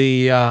it's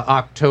the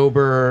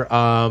October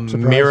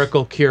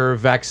miracle cure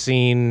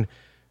vaccine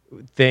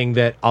thing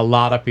that a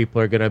lot of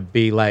people are going to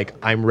be like,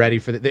 I'm ready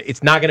for that.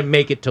 It's not going to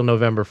make it till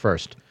November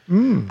 1st.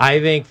 I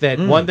think that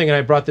one thing, and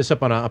I brought this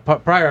up on a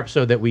prior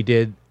episode that we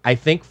did, I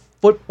think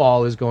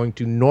football is going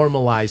to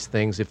normalize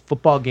things. If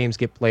football games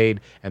get played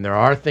and there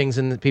are things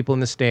in the people in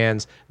the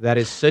stands, that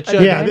is such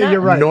a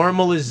you're right.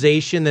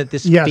 normalization that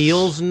this Yes.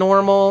 feels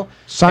normal.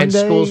 Sunday, and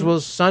schools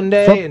will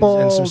Sunday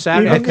football, and some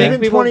Saturday.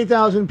 Even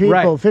 20,000 people,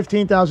 Right.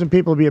 15,000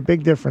 people would be a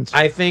big difference.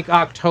 I think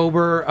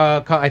October,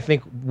 I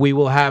think we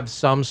will have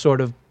some sort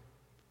of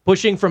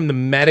pushing from the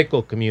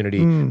medical community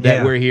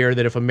that we're here,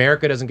 that if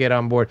America doesn't get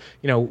on board,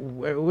 we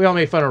all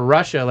make fun of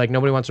Russia, like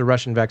nobody wants a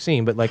Russian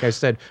vaccine. But like I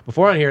said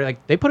before on here,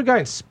 like they put a guy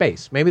in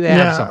space. Maybe they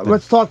have something.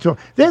 Let's talk to him.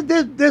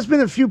 There's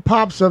been a few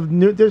pops of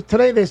new.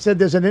 Today they said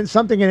there's an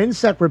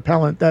insect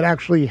repellent that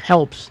actually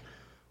helps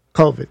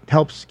COVID,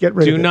 helps get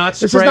rid of it. Do not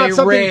This is spray not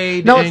something,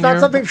 Raid No, it's in not your-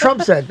 something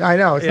Trump said. I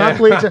know. It's not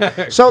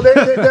bleach. So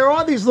there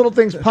are these little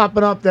things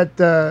popping up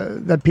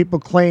that people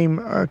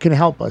claim can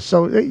help us.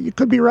 So you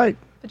could be right.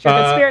 But you're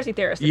a conspiracy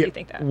theorist if you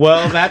think that.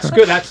 Well, that's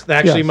good. That's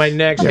actually Yes. my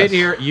next hit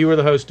here. You were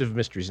the host of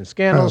Mysteries and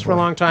Scandals for a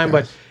boy. long time,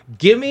 but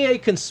give me a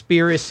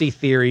conspiracy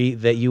theory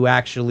that you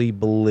actually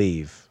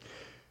believe.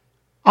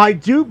 I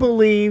do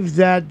believe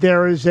that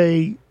there is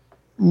a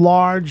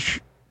large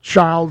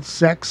child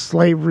sex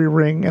slavery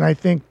ring, and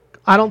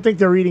I don't think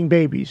they're eating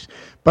babies,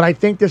 but I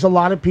think there's a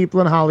lot of people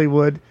in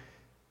Hollywood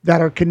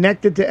that are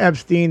connected to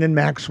Epstein and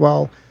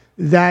Maxwell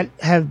that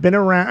have been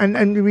around,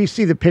 and we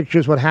see the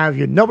pictures, what have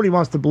you. Nobody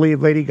wants to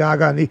believe Lady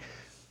Gaga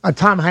and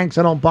Tom Hanks.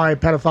 I don't buy a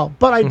pedophile,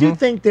 but I do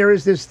think there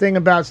is this thing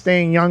about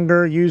staying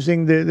younger,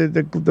 using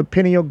the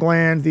pineal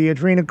gland, the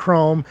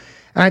adrenochrome,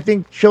 and I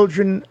think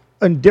children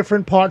in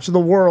different parts of the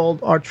world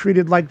are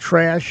treated like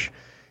trash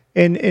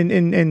in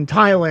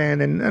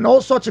Thailand and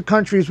all sorts of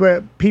countries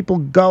where people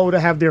go to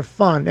have their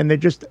fun and they're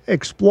just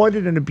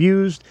exploited and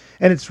abused,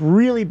 and it's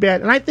really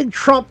bad. And I think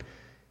Trump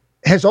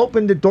has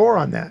opened the door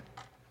on that.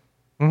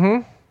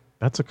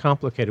 That's a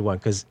complicated one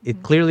because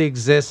it clearly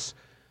exists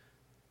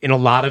in a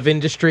lot of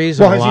industries,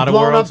 Well, in a has he lot of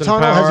blown up worlds in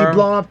tunnels? Has he power.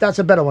 blown up? That's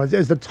a better one.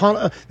 There's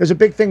a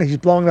big thing that he's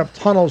blowing up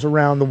tunnels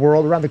around the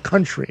world, around the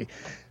country.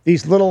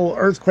 These little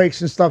earthquakes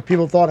and stuff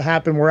people thought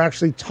happened were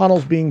actually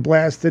tunnels being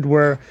blasted.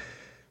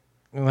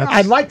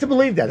 I'd like to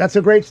believe that. That's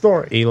a great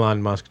story.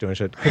 Elon Musk doing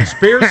shit.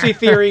 Conspiracy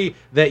theory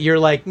that you're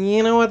like,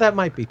 you know what, that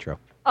might be true.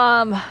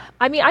 I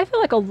mean, I feel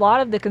like a lot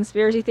of the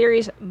conspiracy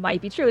theories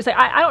might be true. It's like,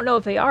 I don't know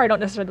if they are. I don't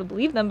necessarily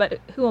believe them, but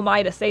who am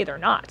I to say they're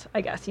not,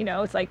 I guess,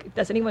 It's like,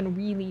 does anyone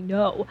really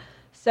know?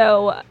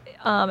 So,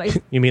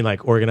 You mean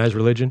like organized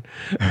religion?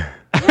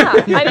 yeah,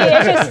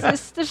 I mean,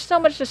 there's so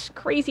much just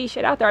crazy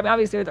shit out there. I mean,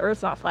 obviously the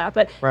Earth's not flat,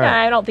 but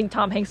yeah, I don't think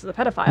Tom Hanks is a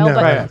pedophile. No,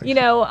 but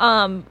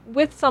right.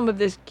 With some of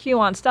this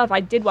QAnon stuff, I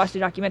did watch the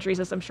documentaries,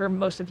 as I'm sure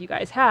most of you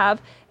guys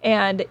have.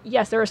 And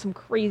yes, there is some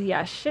crazy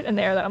ass shit in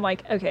there that I'm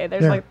like, okay,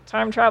 there's like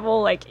time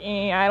travel, like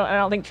I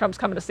don't think Trump's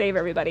coming to save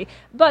everybody.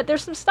 But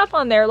there's some stuff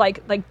on there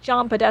like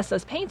John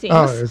Podesta's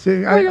paintings.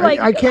 See, where you're like,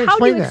 I can't how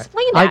do explain you that.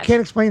 explain I that?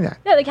 can't explain that.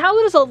 Yeah, like how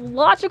does a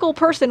logical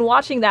person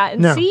watching that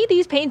and see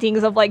these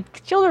paintings of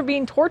like children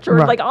being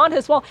tortured Right. like on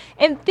his wall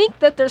and think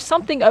that there's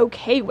something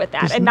okay with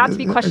that and not to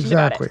be questioned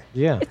exactly. about it?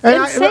 Yeah. It's And,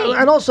 insane.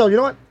 and also, you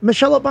know what?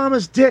 Michelle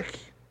Obama's dick.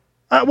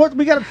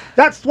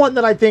 That's one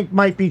that I think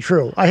might be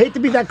true. I hate to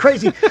be that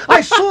crazy.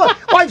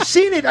 I've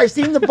seen it. I've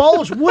seen the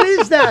bulge. What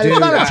is that? It's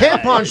not a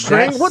tampon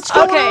string. What's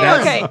going on?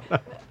 Okay.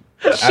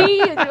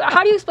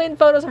 How do you explain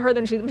photos of her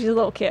when she's a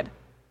little kid?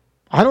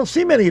 I don't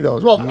see many of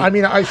those. Well, I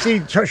mean, I see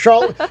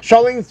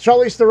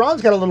Charlize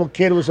Theron's got a little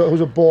kid who's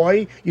a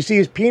boy. You see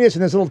his penis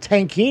in this little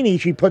tankini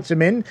she puts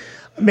him in.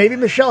 Maybe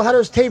Michelle had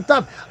hers taped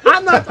up.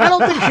 I don't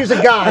think she's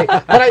a guy,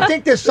 but I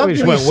think there's We something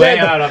just to be went way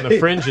said. out on the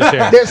fringes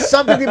here. There's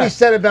something to be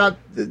said about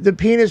the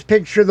penis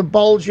picture, the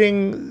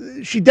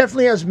bulging. She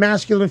definitely has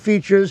masculine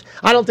features.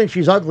 I don't think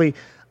she's ugly.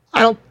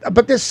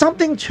 But there's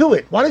something to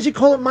it. Why does he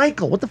call it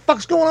Michael? What the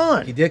fuck's going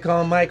on? He did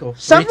call him Michael.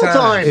 Several 3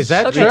 times. Is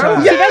that Okay, true?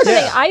 so Yes. that's the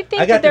thing. I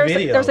think I got that the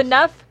there's videos.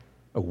 enough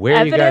Where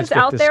do you guys evidence get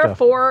out this there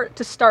stuff?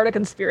 to start a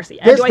conspiracy.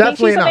 And There's do I think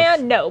she's a definitely enough.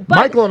 man? No. But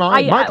Michael and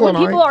when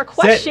I people are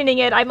questioning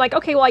it, I'm like,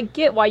 okay, well, I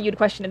get why you'd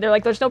question it. They're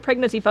like, there's no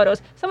pregnancy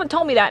photos. Someone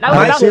told me that. And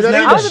I see that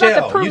I was about to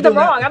Michelle, prove you them do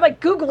not- wrong. I'm like,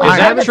 Googling. I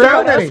haven't pregnancy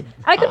found photos. any.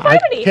 I couldn't find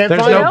any. can't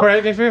There's find no it.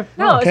 pregnancy for you?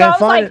 No, so Can't I was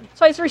find like, it.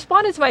 so I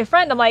responded to my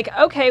friend. I'm like,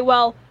 okay,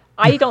 well,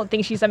 I don't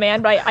think she's a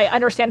man, but I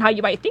understand how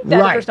you might think that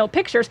if Right. there's no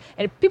pictures.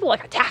 And people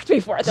like attacked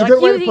me for it. a They're good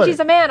like, way you to think put she's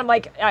it. a man? I'm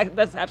like,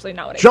 that's absolutely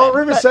not what I Joel said.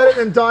 Rivers But- said it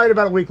and died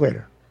about a week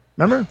later.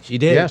 Remember? She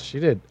did. Yes, she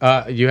did.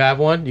 You have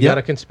one? You Yep. got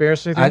a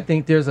conspiracy thing? I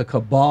think there's a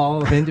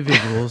cabal of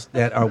individuals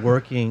that are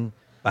working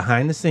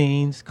behind the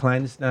scenes,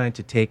 clandestine,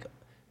 to take the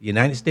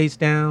United States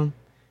down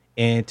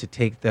and to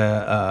take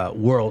the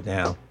world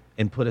down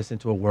and put us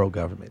into a world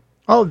government.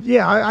 Oh,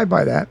 yeah, I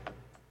buy that.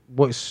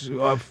 Was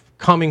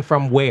coming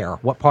from where?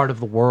 What part of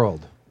the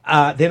world?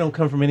 They don't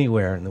come from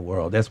anywhere in the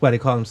world. That's why they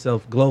call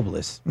themselves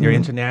globalists. They're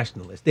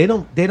internationalists. They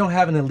don't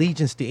have an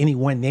allegiance to any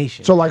one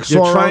nation. So like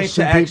they're Soros trying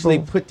to and actually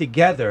people- put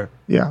together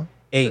Yeah.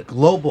 a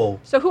global.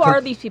 So who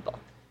are these people?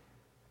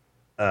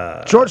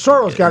 George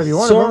Soros got to be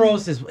one of them.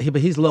 Soros is,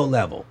 but he's low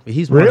level.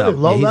 He's Really? one of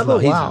them. Low he's level?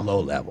 He's Wow. low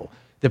level.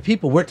 The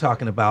people we're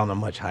talking about on a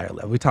much higher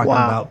level. We're talking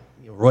Wow. about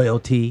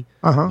royalty,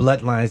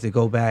 bloodlines that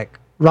go back.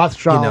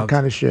 Rothschild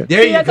kind of shit. There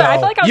See, you that's- go. I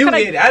feel like I was you kinda-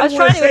 did. I was didn't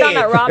wanna trying to go say down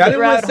that it. rabbit I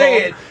didn't want rabbit to say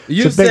hole. it.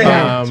 You It's a big said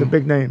name. it. It's a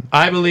big name.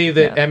 I believe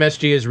that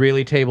MSG is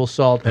really table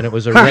salt, and it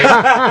was a it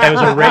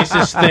was a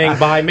racist thing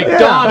by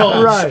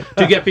McDonald's right.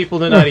 to get people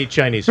to not eat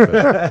Chinese food.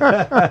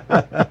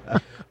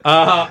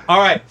 All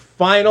right,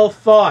 final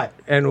thought,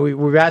 and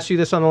we've asked you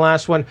this on the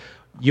last one.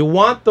 You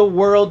want the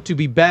world to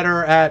be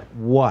better at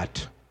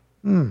what?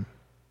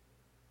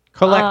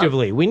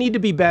 Collectively, we need to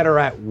be better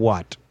at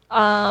what?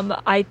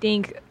 I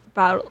think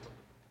about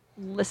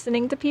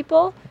listening to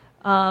people,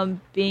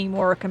 being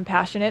more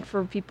compassionate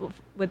for people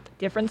with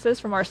differences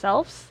from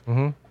ourselves.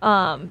 And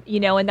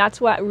that's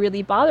what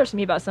really bothers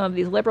me about some of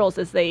these liberals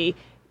is they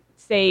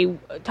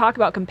talk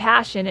about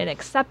compassion and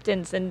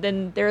acceptance, and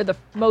then they're the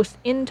most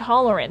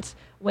intolerant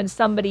when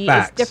somebody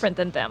Facts. is different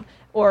than them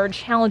or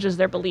challenges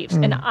their beliefs.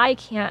 And I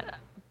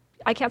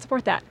can't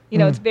support that.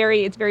 It's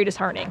very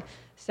disheartening.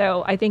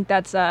 So I think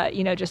that's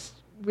just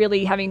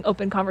really having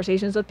open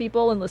conversations with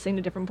people and listening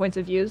to different points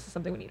of views is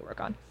something we need to work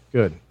on.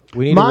 Good.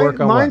 We need to work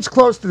on Mine's what?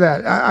 close to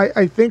that.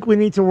 I think we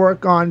need to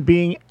work on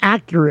being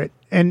accurate,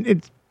 and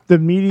it's the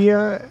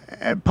media,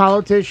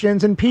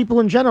 politicians, and people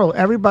in general.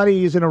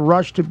 Everybody is in a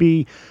rush to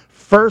be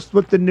first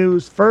with the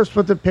news, first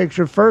with the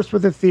picture, first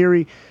with the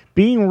theory.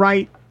 Being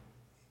right,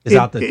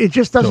 it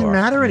just doesn't door.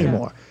 matter Yeah.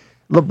 anymore.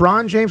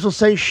 LeBron James will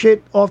say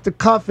shit off the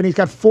cuff, and he's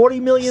got 40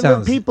 million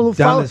Sounds people who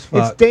dumb follow. as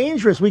fuck. It's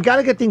dangerous. We got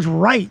to get things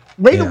right.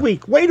 Wait a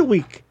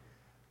week.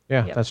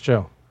 Yeah, Yep. that's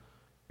true.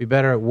 Be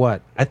better at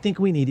what? I think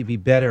we need to be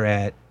better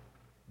at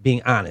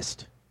being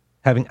honest,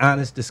 having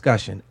honest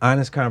discussion,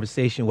 honest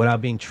conversation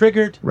without being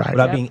triggered, Right.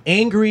 without Yep. being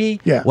angry,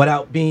 Yeah.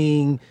 without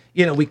being,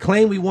 we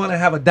claim we want to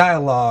have a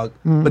dialogue,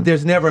 but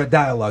there's never a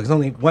dialogue. There's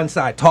only one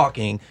side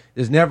talking.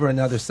 There's never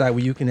another side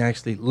where you can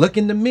actually look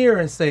in the mirror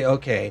and say,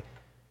 okay,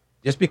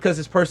 just because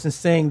this person's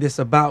saying this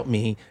about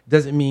me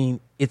doesn't mean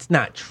it's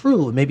not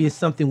true. Maybe it's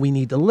something we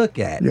need to look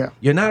at. Yeah.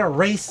 You're not a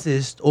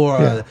racist or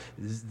a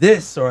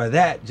this or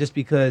that just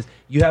because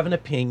you have an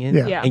opinion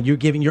Yeah. Yeah. and you're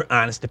giving your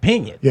honest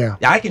opinion. Yeah.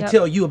 I can Yep.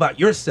 tell you about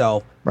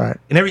yourself Right.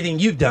 and everything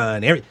you've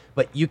done,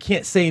 but you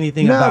can't say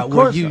anything No, about of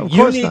what course- you of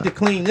course need not. to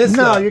clean this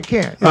No, up. you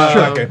can't. It's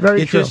true. Very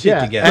Get true. your shit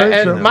Yeah, together. and,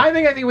 Very and true. my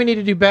thing I think we need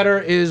to do better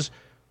is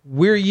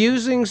we're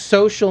using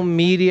social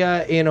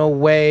media in a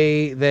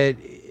way that,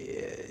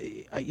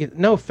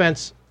 no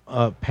offense,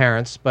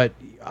 parents, but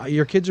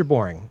your kids are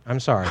boring. I'm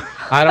sorry.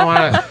 I don't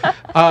want to.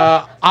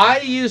 I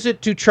use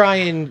it to try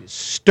and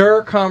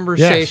stir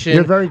conversation.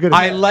 you're very good at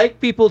I that. like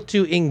people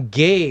to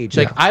engage.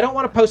 Like, I don't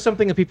want to post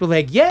something and people are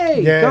like,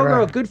 yay, Yeah, go right.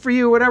 girl, good for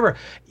you, whatever.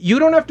 You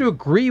don't have to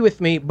agree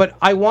with me, but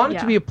I want it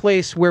to Yeah. be a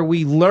place where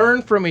we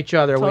learn from each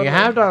other. When you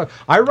Totally. have to,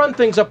 I run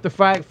things up the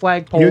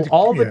flagpole You're-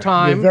 all the yeah,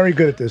 time. You're very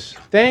good at this.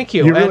 Thank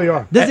you. You really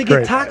are. Does it get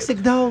Great. toxic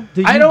though?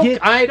 Do I you don't.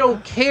 get- I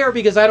don't care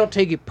because I don't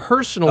take it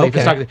personally. If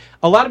it's Okay. toxic.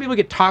 A lot of people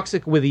get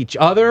toxic with each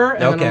other,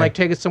 and then Okay. I'm like,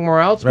 take it somewhere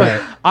else. Right.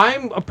 But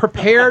I'm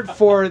prepared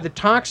for the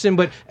toxin.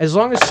 But as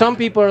long as some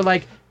people are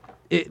like,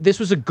 this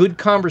was a good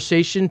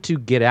conversation to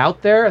get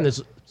out there, and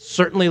there's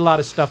certainly a lot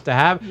of stuff to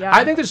have. Yeah.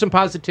 I think there's some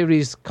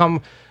positivities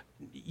come.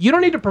 You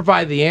don't need to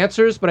provide the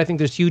answers, but I think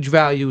there's huge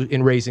value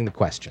in raising the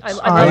questions.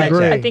 I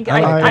agree. I think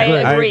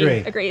I agree.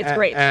 agree. It's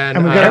great. And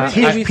we got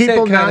to everything we teach said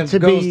people kind not of to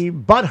be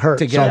butthurt so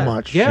together.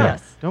 much. yeah.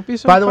 Yes. Don't be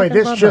so. By the way,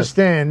 fucking this butthurt. just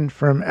in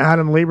from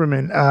Adam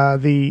Lieberman.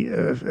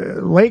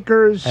 The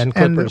Lakers And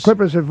and the Clippers.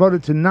 Clippers have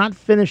voted to not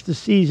finish the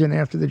season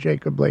after the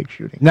Jacob Blake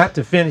shooting. Not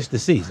to finish the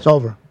season. It's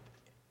over.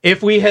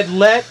 If we had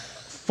let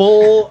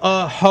full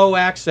hoe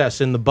access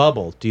in the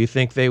bubble, do you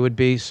think they would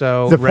be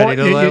so ready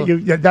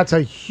to? That's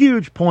a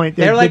huge point.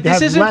 They're like,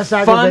 this isn't less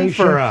fun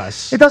aggravation. for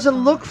us. It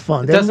doesn't look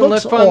fun. It doesn't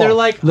look fun. They're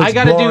like, I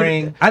got to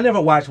do. I never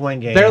watched one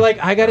game. They're like,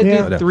 I got to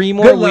do 3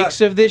 more Good luck.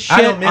 weeks of this shit.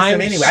 I don't miss I'm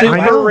them anyway.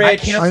 super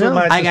rich.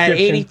 I got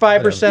subscription.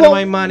 85% of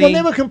my money. Well,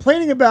 they were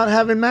complaining about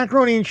having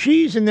macaroni and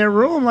cheese in their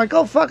room. Like,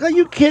 oh fuck, are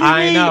you kidding me?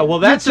 I know. Well,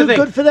 that's You're the too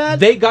thing. good for that.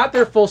 They got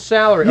their full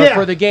salary Yeah.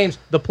 for the games.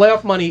 The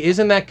playoff money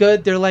isn't that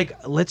good. They're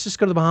like, let's just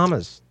go to the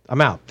Bahamas. I'm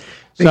out.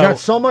 They got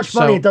so much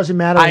money, it doesn't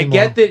matter I anymore.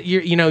 get that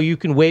you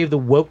can wave the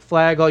woke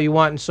flag all you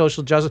want in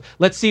social justice.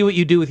 Let's see what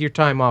you do with your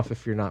time off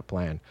if you're not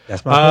playing.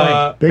 That's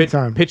my point. Big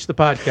time. Pitch the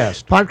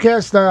podcast.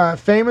 Podcast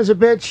Fame is a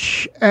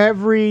Bitch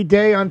every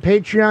day on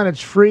Patreon.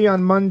 It's free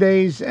on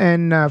Mondays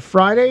and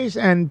Fridays.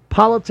 And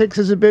Politics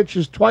is a Bitch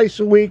is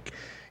twice a week.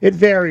 It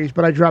varies,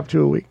 but I drop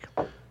 2 a week.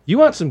 You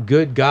want some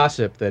good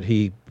gossip that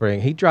he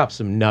dropped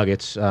some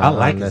nuggets. I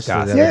like on this this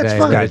gossip. the Yeah, other it's day.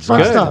 fun. It's It's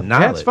fun good. stuff.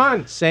 Yeah, it's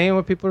fun saying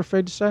what people are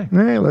afraid to say.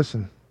 Hey,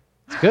 listen.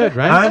 It's good,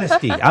 right?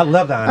 Honesty. I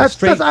love the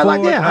honesty. I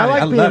like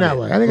being that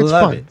way. I think it's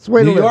fun. It's the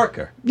way to New live.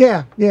 Yorker.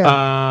 Yeah.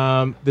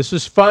 This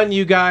was fun,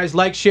 you guys.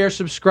 Like, share,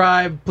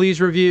 subscribe. Please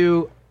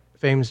review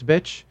Famous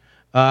Bitch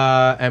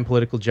and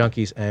Political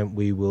Junkies, and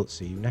we will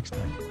see you next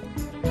time.